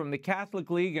protests from the Catholic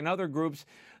League and other groups,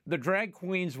 the drag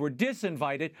queens were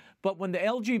disinvited, but when the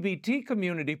LGBT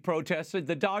community protested,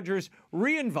 the Dodgers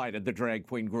re-invited the drag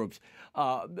queen groups.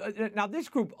 Now, this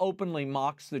group openly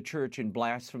mocks the church in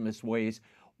blasphemous ways.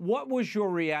 What was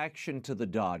your reaction to the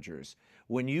Dodgers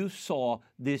when you saw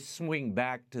this swing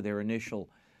back to their initial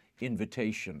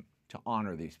invitation to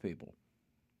honor these people?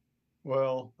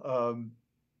 Well,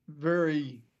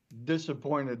 very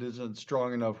disappointed isn't a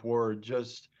strong enough word.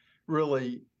 Just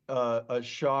really a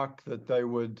shock that they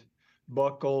would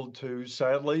buckle to,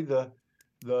 sadly, the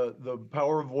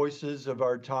power voices of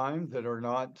our time that are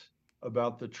not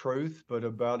about the truth, but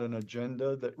about an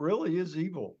agenda that really is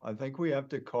evil. I think we have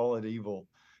to call it evil,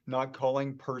 not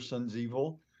calling persons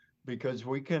evil, because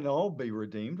we can all be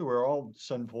redeemed. We're all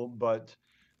sinful, but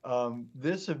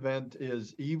this event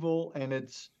is evil, and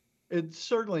it's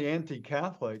certainly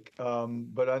anti-Catholic,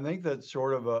 but I think that's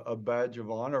sort of a badge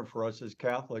of honor for us as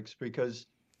Catholics, because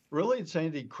really it's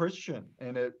anti-Christian,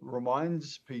 and it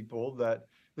reminds people that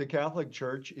the Catholic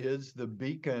Church is the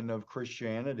beacon of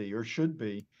Christianity, or should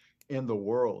be, in the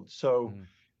world. So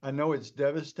I know it's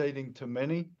devastating to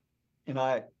many, and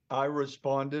I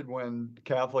responded when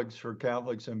Catholics for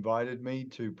Catholics invited me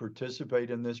to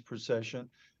participate in this procession,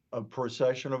 a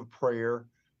procession of prayer.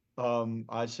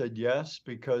 I said yes,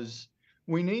 because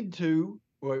we need to,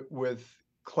 with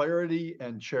clarity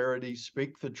and charity,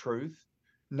 speak the truth,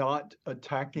 not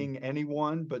attacking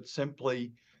anyone, but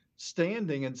simply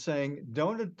standing and saying,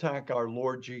 don't attack our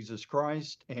Lord Jesus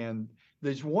Christ and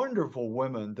these wonderful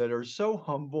women that are so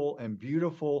humble and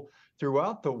beautiful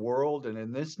throughout the world and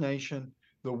in this nation.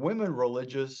 The women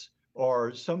religious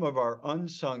are some of our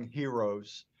unsung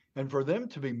heroes, and for them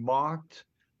to be mocked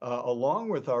along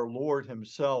with our Lord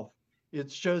himself,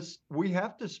 it's just, we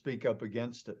have to speak up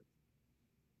against it.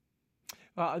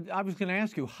 I was going to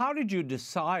ask you, how did you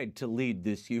decide to lead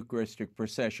this Eucharistic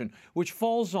procession, which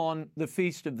falls on the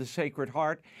Feast of the Sacred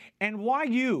Heart, and why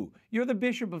you? You're the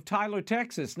Bishop of Tyler,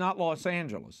 Texas, not Los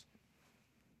Angeles.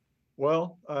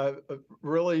 Well,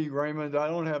 really, Raymond, I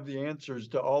don't have the answers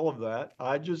to all of that.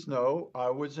 I just know I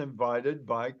was invited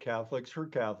by Catholics for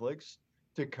Catholics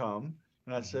to come.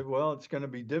 And I said, well, it's going to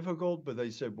be difficult, but they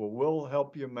said, well, we'll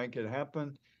help you make it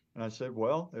happen. And I said,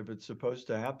 well, if it's supposed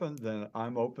to happen, then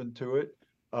I'm open to it.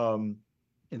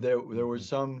 There were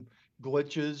some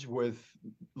glitches with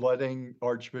letting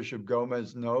Archbishop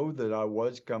Gomez know that I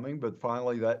was coming, but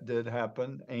finally that did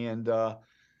happen. And,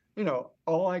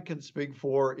 all I can speak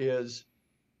for is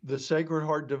the Sacred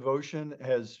Heart devotion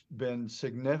has been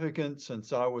significant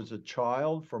since I was a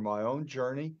child for my own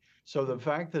journey. So the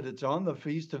fact that it's on the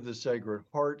Feast of the Sacred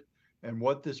Heart and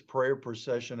what this prayer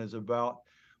procession is about,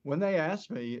 when they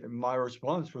asked me, my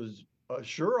response was,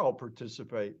 sure, I'll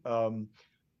participate.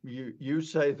 You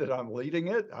say that I'm leading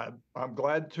it. I'm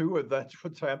glad to, if that's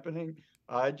what's happening.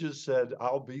 I just said,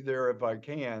 I'll be there if I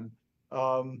can.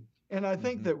 And I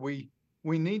think that we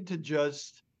need to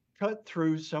just cut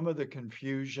through some of the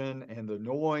confusion and the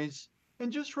noise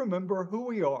and just remember who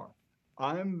we are.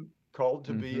 I'm called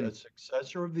to be a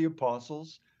successor of the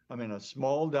apostles. I'm in a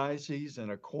small diocese in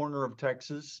a corner of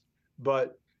Texas,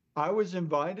 but I was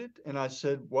invited and I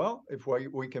said, well, if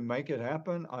we can make it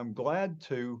happen, I'm glad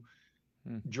to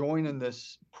join in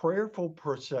this prayerful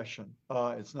procession.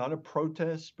 It's not a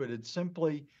protest, but it's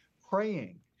simply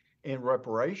praying in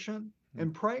reparation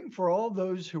and praying for all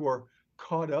those who are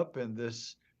caught up in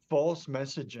this false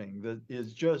messaging that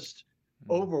is just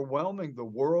overwhelming the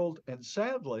world and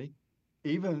sadly,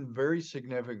 even very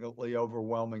significantly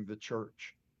overwhelming the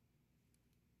church.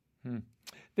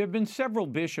 There have been several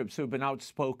bishops who have been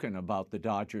outspoken about the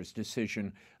Dodgers'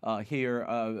 decision here.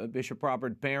 Bishop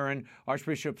Robert Barron,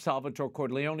 Archbishop Salvatore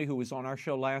Cordileone, who was on our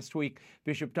show last week,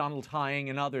 Bishop Donald Hying,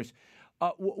 and others.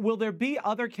 Will there be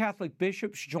other Catholic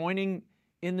bishops joining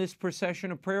in this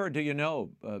procession of prayer, or do you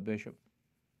know, Bishop?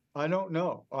 I don't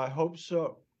know. I hope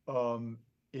so.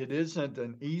 It isn't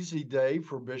an easy day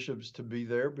for bishops to be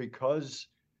there because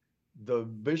the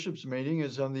bishops' meeting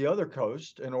is on the other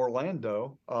coast in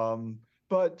Orlando.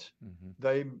 But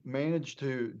they managed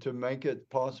to make it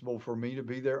possible for me to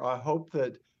be there. I hope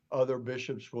that other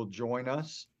bishops will join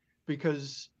us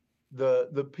because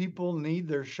the people need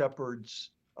their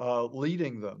shepherds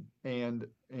leading them. And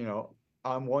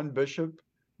I'm one bishop,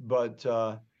 but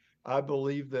I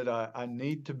believe that I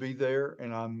need to be there,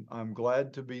 and I'm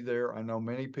glad to be there. I know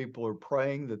many people are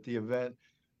praying that the event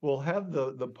will have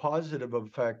the positive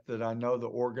effect that I know the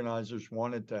organizers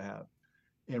wanted to have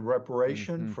in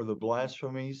reparation for the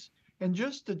blasphemies and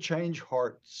just to change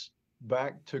hearts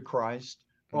back to Christ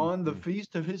on the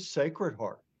feast of his Sacred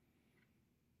Heart.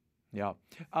 Yeah.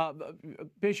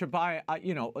 Bishop,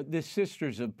 the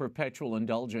Sisters of Perpetual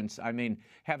Indulgence, I mean,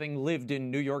 having lived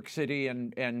in New York City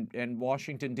and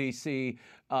Washington, D.C.,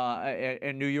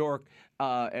 and New York,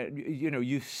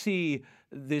 you see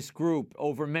this group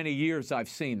over many years. I've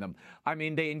seen them. I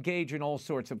mean, they engage in all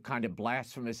sorts of kind of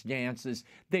blasphemous dances.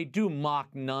 They do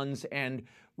mock nuns and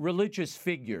religious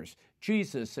figures,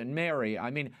 Jesus and Mary.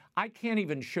 I mean, I can't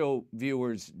even show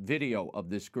viewers video of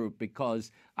this group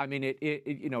because, I mean,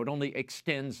 it only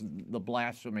extends the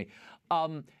blasphemy.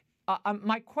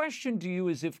 My question to you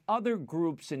is if other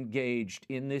groups engaged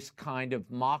in this kind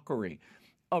of mockery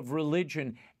of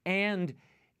religion and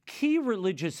key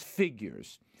religious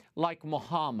figures like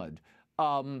Muhammad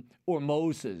or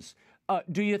Moses,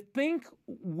 do you think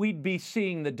we'd be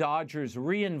seeing the Dodgers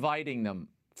re-inviting them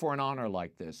for an honor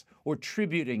like this or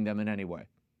tributing them in any way?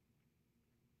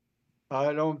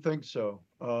 I don't think so.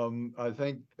 I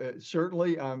think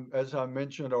certainly, as I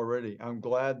mentioned already, I'm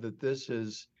glad that this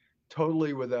is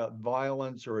totally without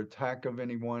violence or attack of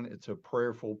anyone. It's a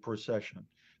prayerful procession.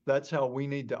 That's how we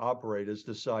need to operate as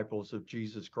disciples of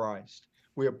Jesus Christ.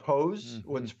 We oppose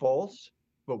what's false,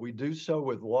 but we do so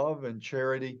with love and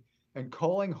charity and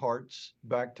calling hearts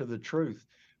back to the truth.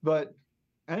 But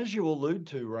as you allude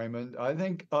to, Raymond, I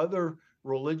think other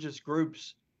religious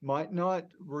groups might not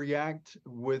react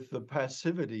with the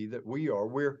passivity that we are.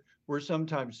 We're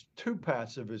sometimes too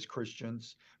passive as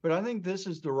Christians, but I think this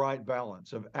is the right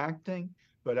balance of acting,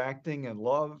 but acting in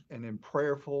love and in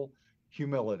prayerful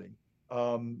humility.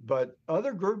 But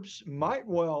other groups might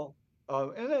well,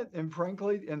 and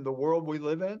frankly, in the world we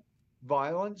live in,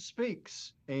 violence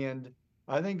speaks. And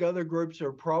I think other groups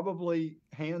are probably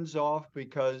hands off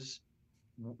because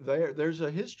there's a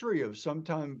history of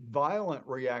sometimes violent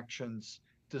reactions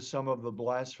to some of the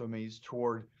blasphemies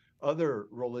toward other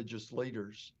religious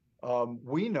leaders.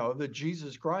 We know that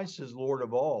Jesus Christ is Lord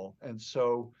of all. And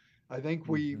so I think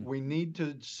we need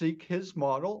to seek his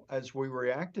model as we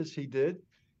react as he did.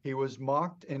 He was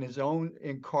mocked in his own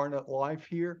incarnate life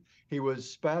here. He was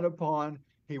spat upon.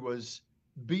 He was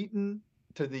beaten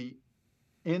to the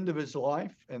end of his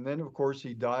life. And then, of course,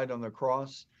 he died on the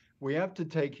cross. We have to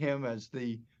take him as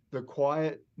the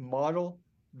quiet model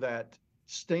that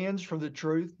stands for the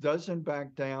truth, doesn't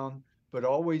back down, but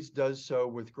always does so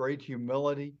with great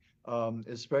humility,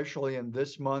 especially in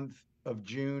this month of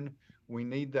June. We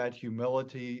need that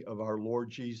humility of our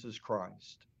Lord Jesus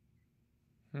Christ.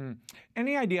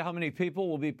 Any idea how many people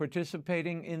will be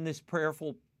participating in this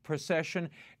prayerful procession?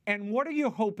 And what are you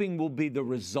hoping will be the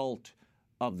result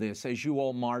of this as you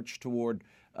all march toward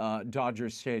Dodger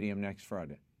Stadium next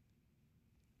Friday?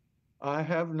 I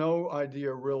have no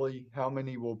idea really how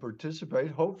many will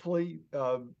participate. Hopefully,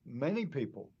 many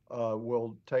people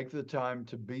will take the time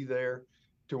to be there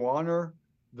to honor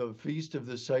the Feast of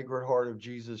the Sacred Heart of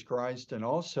Jesus Christ and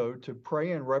also to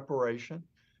pray in reparation.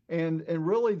 And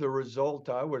really the result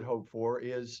I would hope for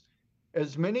is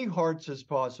as many hearts as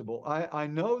possible. I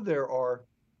know there are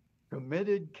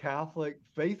committed Catholic,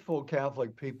 faithful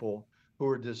Catholic people who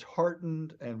are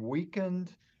disheartened and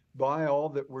weakened by all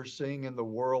that we're seeing in the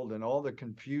world and all the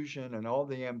confusion and all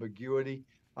the ambiguity.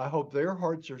 I hope their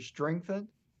hearts are strengthened.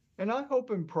 And I hope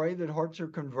and pray that hearts are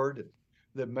converted,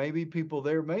 that maybe people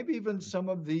there, maybe even some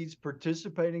of these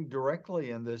participating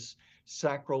directly in this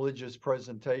sacrilegious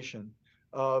presentation,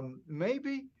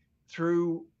 maybe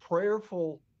through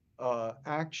prayerful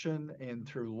action and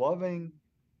through loving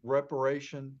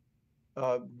reparation,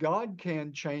 God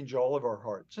can change all of our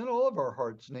hearts, and all of our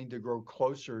hearts need to grow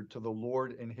closer to the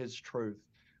Lord and His truth.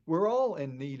 We're all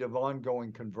in need of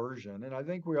ongoing conversion, and I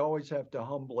think we always have to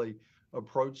humbly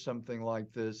approach something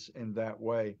like this in that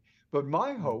way. But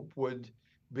my hope would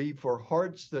be for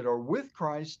hearts that are with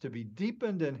Christ to be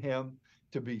deepened in Him,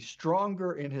 to be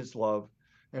stronger in His love,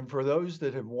 and for those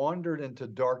that have wandered into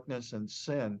darkness and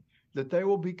sin, that they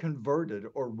will be converted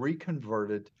or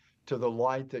reconverted to the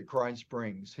light that Christ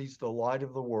brings. He's the light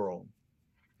of the world.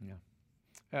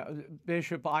 Yeah.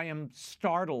 Bishop, I am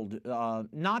startled,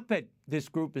 not that this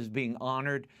group is being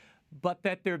honored, but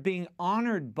that they're being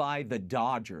honored by the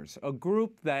Dodgers, a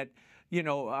group that, you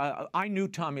know, I knew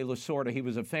Tommy Lasorda. He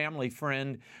was a family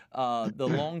friend, the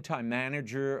longtime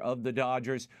manager of the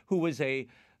Dodgers, who was a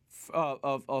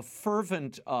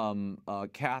fervent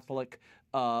Catholic,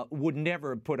 would never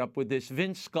have put up with this.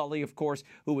 Vince Scully, of course,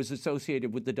 who was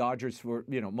associated with the Dodgers for,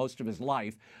 you know, most of his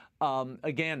life.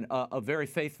 Again, a very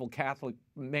faithful Catholic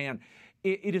man.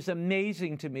 It is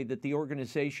amazing to me that the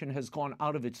organization has gone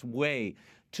out of its way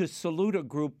to salute a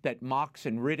group that mocks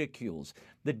and ridicules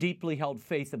the deeply held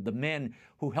faith of the men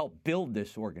who helped build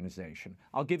this organization.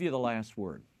 I'll give you the last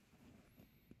word.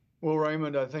 Well,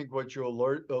 Raymond, I think what you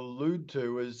allude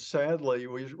to is, sadly,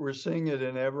 we're seeing it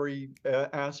in every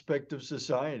aspect of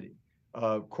society.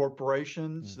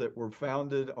 Corporations that were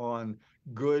founded on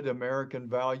good American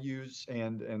values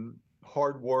and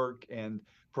hard work and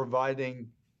providing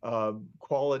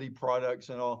quality products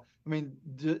and all. I mean,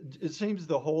 it seems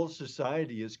the whole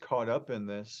society is caught up in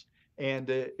this, and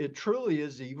it truly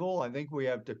is evil. I think we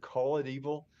have to call it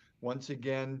evil. Once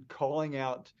again, calling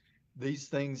out these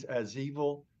things as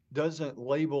evil doesn't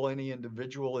label any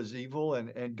individual as evil,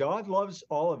 and God loves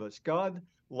all of us. God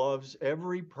loves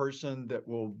every person that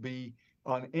will be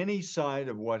on any side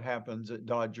of what happens at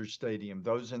Dodger Stadium,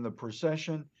 those in the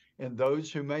procession and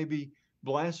those who may be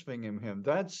blaspheming Him.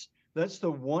 That's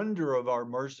the wonder of our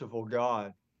merciful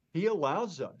God. He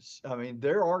allows us. I mean,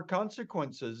 there are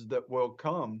consequences that will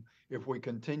come if we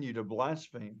continue to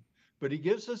blaspheme, but He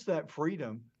gives us that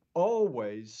freedom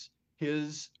always.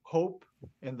 His hope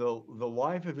and the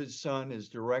life of His Son is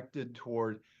directed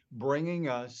toward bringing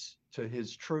us to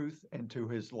His truth and to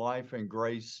His life and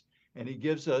grace, and He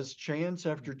gives us chance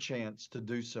after chance to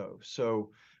do so.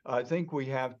 So I think we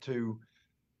have to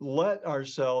let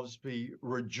ourselves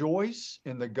rejoice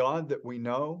in the God that we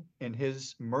know, in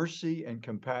His mercy and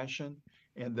compassion,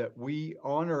 and that we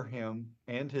honor Him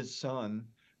and His Son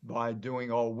by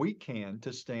doing all we can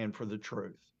to stand for the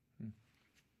truth.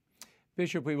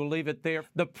 Bishop, we will leave it there.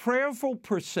 The Prayerful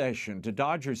Procession to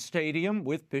Dodger Stadium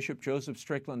with Bishop Joseph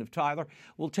Strickland of Tyler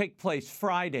will take place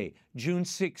Friday, June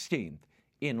 16th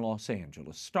in Los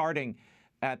Angeles, starting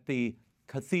at the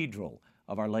Cathedral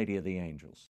of Our Lady of the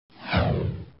Angels.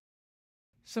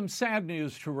 Some sad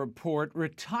news to report.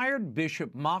 Retired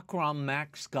Bishop Macram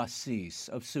Max Gassis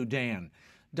of Sudan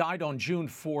died on June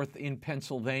 4th in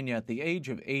Pennsylvania at the age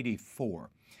of 84.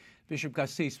 Bishop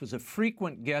Gassis was a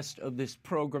frequent guest of this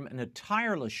program and a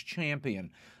tireless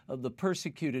champion of the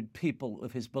persecuted people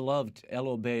of his beloved El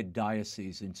Obeid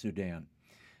diocese in Sudan.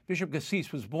 Bishop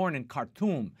Gassis was born in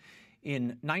Khartoum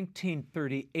in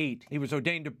 1938. He was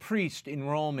ordained a priest in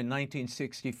Rome in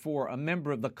 1964, a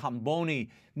member of the Kamboni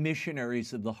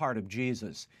Missionaries of the Heart of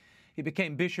Jesus. He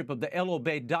became bishop of the El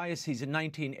Obeid diocese in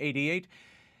 1988.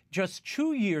 Just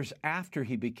 2 years after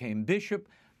he became bishop,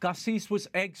 Gassis was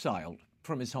exiled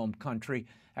from his home country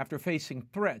after facing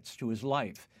threats to his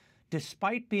life.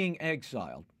 Despite being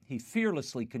exiled, he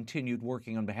fearlessly continued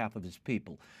working on behalf of his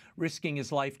people, risking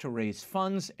his life to raise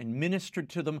funds and ministered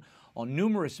to them on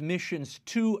numerous missions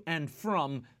to and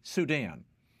from Sudan.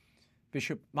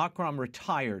 Bishop Macram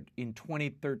retired in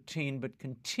 2013, but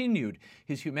continued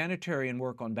his humanitarian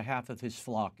work on behalf of his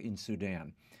flock in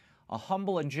Sudan. A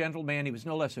humble and gentle man, he was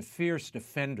no less a fierce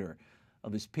defender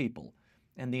of his people,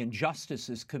 and the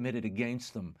injustices committed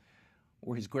against them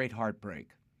were his great heartbreak.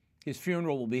 His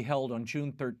funeral will be held on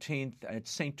June 13th at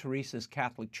St. Teresa's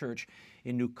Catholic Church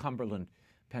in New Cumberland,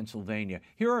 Pennsylvania.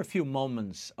 Here are a few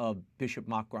moments of Bishop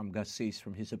Macram Gassis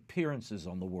from his appearances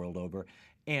on the world over,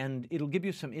 and it'll give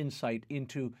you some insight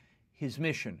into his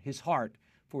mission, his heart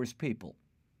for his people.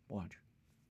 Watch.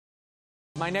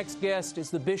 My next guest is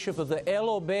the Bishop of the El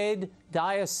Obeid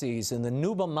Diocese in the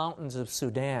Nuba Mountains of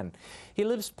Sudan. He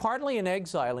lives partly in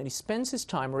exile, and he spends his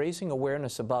time raising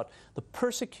awareness about the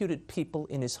persecuted people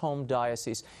in his home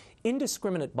diocese.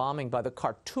 Indiscriminate bombing by the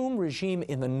Khartoum regime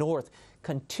in the north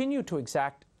continue to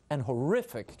exact an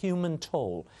horrific human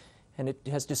toll, and it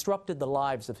has disrupted the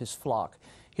lives of his flock.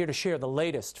 Here to share the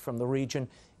latest from the region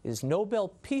is Nobel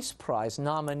Peace Prize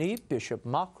nominee Bishop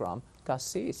Macram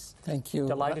Gassis. Thank you.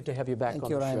 Delighted to have you back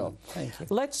on the show. Thank you.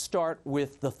 Let's start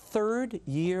with the third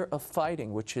year of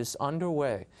fighting, which is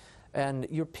underway. And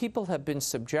your people have been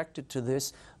subjected to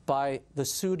this by the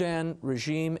Sudan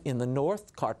regime in the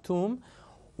north, Khartoum.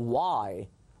 Why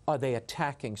are they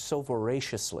attacking so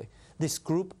voraciously this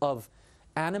group of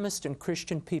animist and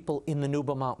Christian people in the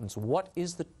Nuba Mountains? What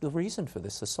is the reason for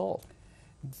this assault?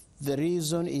 The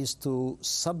reason is to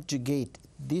subjugate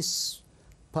this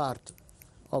part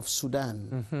of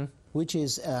Sudan, which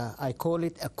is, I call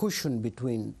it a cushion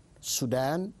between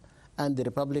Sudan and the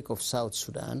Republic of South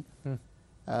Sudan.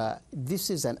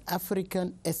 This is an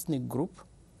African ethnic group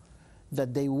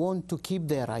that they want to keep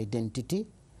their identity,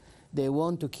 they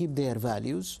want to keep their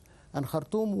values, and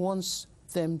Khartoum wants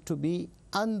them to be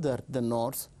under the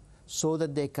North so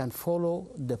that they can follow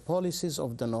the policies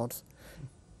of the North,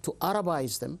 to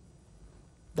Arabize them,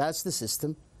 that's the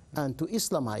system, and to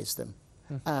Islamize them.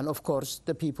 And of course,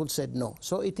 the people said no.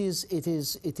 So it is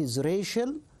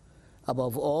racial,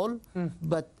 above all,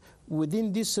 but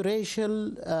within this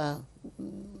racial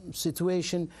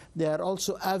situation, they are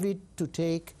also avid to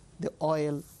take the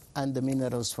oil and the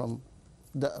minerals from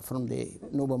the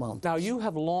Nuba Mountains. Now, you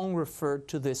have long referred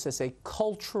to this as a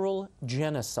cultural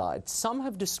genocide. Some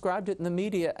have described it in the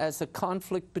media as a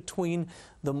conflict between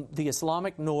the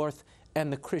Islamic North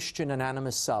and the Christian and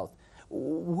animist South.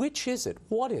 Which is it?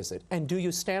 What is it? And do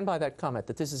you stand by that comment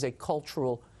that this is a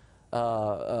cultural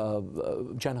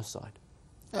genocide?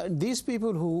 These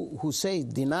people who say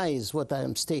denies what I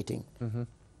am stating,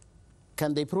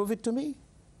 can they prove it to me?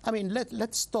 I mean,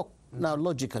 let's talk now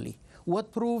logically.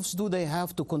 What proofs do they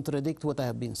have to contradict what I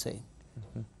have been saying?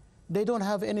 They don't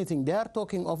have anything. They are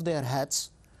talking off their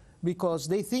hats because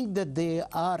they think that they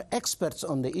are experts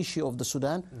on the issue of the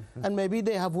Sudan, and maybe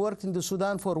they have worked in the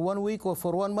Sudan for 1 week or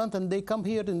for 1 month, and they come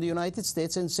here in the United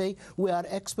States and say, we are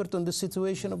expert on the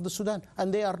situation of the Sudan,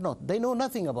 and they are not. They know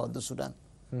nothing about the Sudan.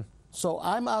 So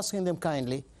I'm asking them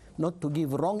kindly not to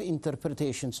give wrong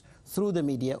interpretations through the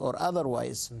media or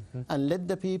otherwise, and let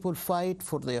the people fight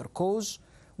for their cause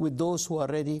with those who are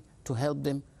ready to help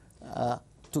them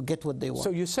to get what they want. So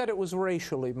you said it was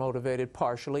racially motivated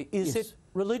partially. Is it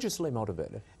religiously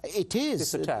motivated? It is.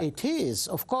 This attack? It is.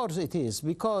 Of course it is.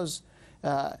 Because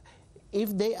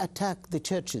if they attack the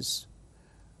churches,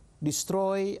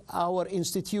 destroy our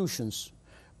institutions,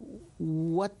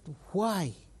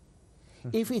 why?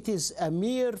 If it is a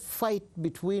mere fight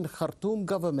between Khartoum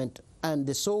government and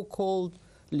the so-called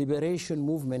liberation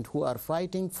movement who are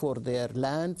fighting for their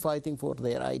land, fighting for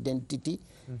their identity,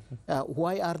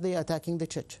 why are they attacking the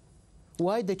church?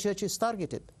 Why the church is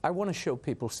targeted? I want to show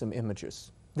people some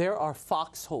images. There are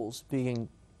foxholes being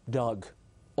dug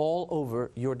all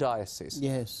over your diocese.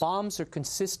 Yes. Bombs are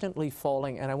consistently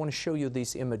falling, and I want to show you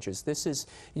these images. This is,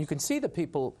 you can see the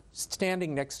people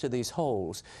standing next to these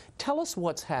holes. Tell us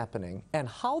what's happening and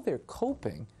how they're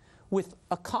coping with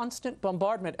a constant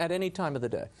bombardment at any time of the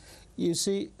day. You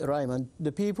see, Raymond,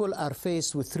 the people are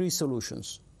faced with three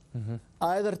solutions.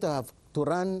 Either to have to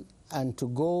run and to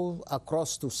go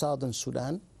across to southern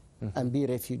Sudan and be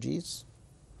refugees.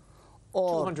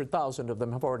 Or 200,000 of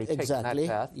them have already taken that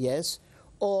path. Yes.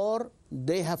 Or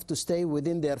they have to stay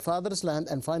within their father's land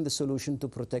and find the solution to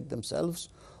protect themselves,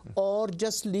 or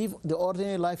just live the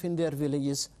ordinary life in their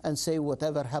villages and say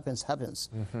whatever happens, happens.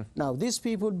 Now, these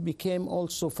people became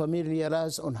also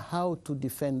familiarized on how to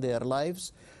defend their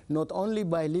lives, not only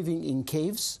by living in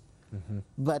caves,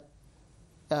 but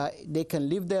they can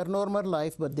live their normal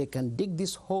life, but they can dig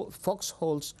these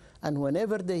foxholes, and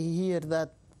whenever they hear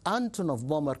that Antonov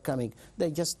bomber coming, they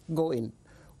just go in.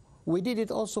 We did it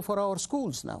also for our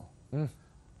schools now.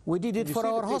 We did it for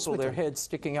our hospital. Their heads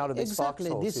sticking out of these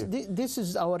foxholes. Exactly. This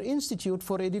is our Institute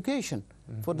for Education,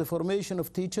 for the formation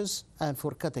of teachers and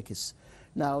for catechists.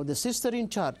 Now, the sister in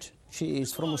charge, she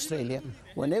is from Australia.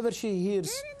 Whenever she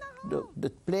hears the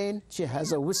plane, she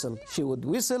has a whistle. She would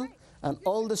whistle, and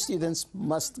all the students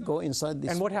must go inside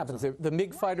this. And what happens? The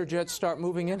MiG fighter jets start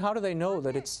moving in. How do they know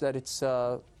that it's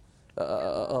a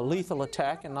lethal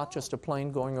attack and not just a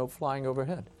plane flying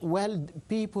overhead? Well,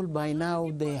 people by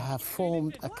now, they have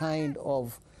formed a kind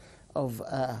of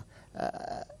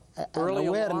Early alarm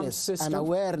awareness. system? An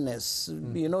awareness.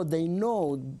 You know, they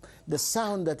know the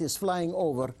sound that is flying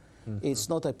over. It's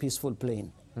not a peaceful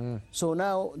plane. So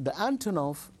now the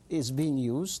Antonov is being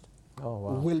used,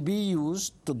 will be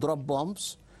used to drop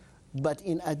bombs. But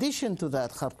in addition to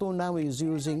that, Khartoum now is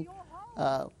using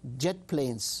jet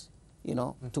planes, you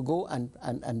know, to go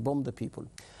and bomb the people.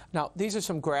 Now, these are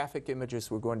some graphic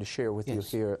images we're going to share with you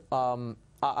here.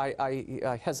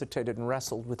 I hesitated and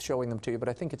wrestled with showing them to you, but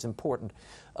I think it's important,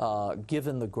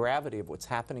 given the gravity of what's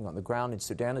happening on the ground in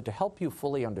Sudan, and to help you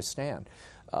fully understand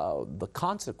the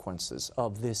consequences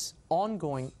of this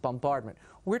ongoing bombardment.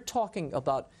 We're talking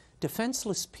about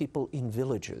defenseless people in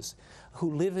villages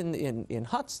who live in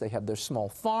huts. They have their small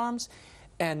farms,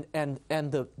 and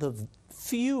the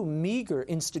few meager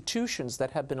institutions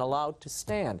that have been allowed to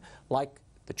stand, like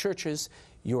the churches,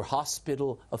 your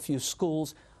hospital, a few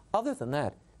schools. Other than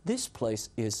that, this place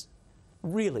is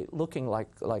really looking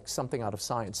like something out of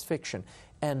science fiction,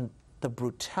 and the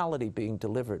brutality being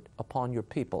delivered upon your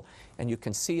people. And you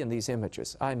can see in these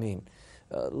images, I mean,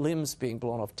 limbs being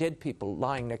blown off, dead people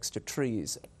lying next to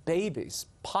trees, babies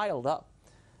piled up.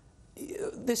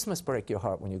 This must break your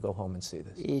heart when you go home and see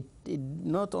this. It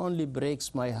not only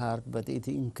breaks my heart, but it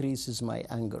increases my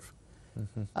anger.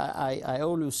 I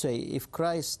always say, if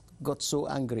Christ got so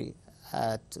angry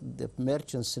at the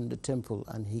merchants in the temple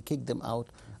and he kicked them out,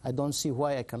 I don't see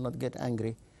why I cannot get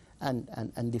angry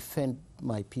and defend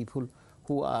my people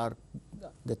who are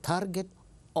the target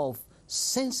of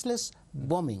senseless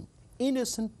bombing.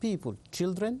 Innocent people,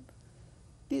 children.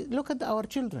 Look at our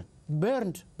children,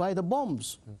 burned by the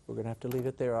bombs. We're going to have to leave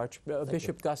it there.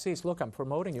 Bishop Gassis, look, I'm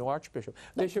promoting you, Archbishop.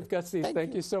 Bishop Gassis,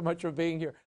 thank you so much for being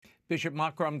here. Bishop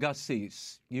Macram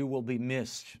Gassis, you will be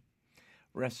missed.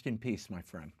 Rest in peace, my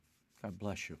friend. God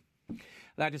bless you.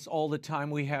 That is all the time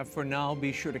we have for now.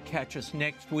 Be sure to catch us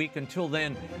next week. Until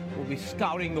then, we'll be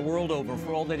scouting the world over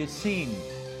for all that is seen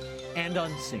and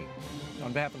unseen.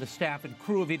 On behalf of the staff and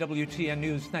crew of EWTN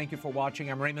News, thank you for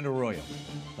watching. I'm Raymond Arroyo.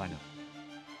 Bye now.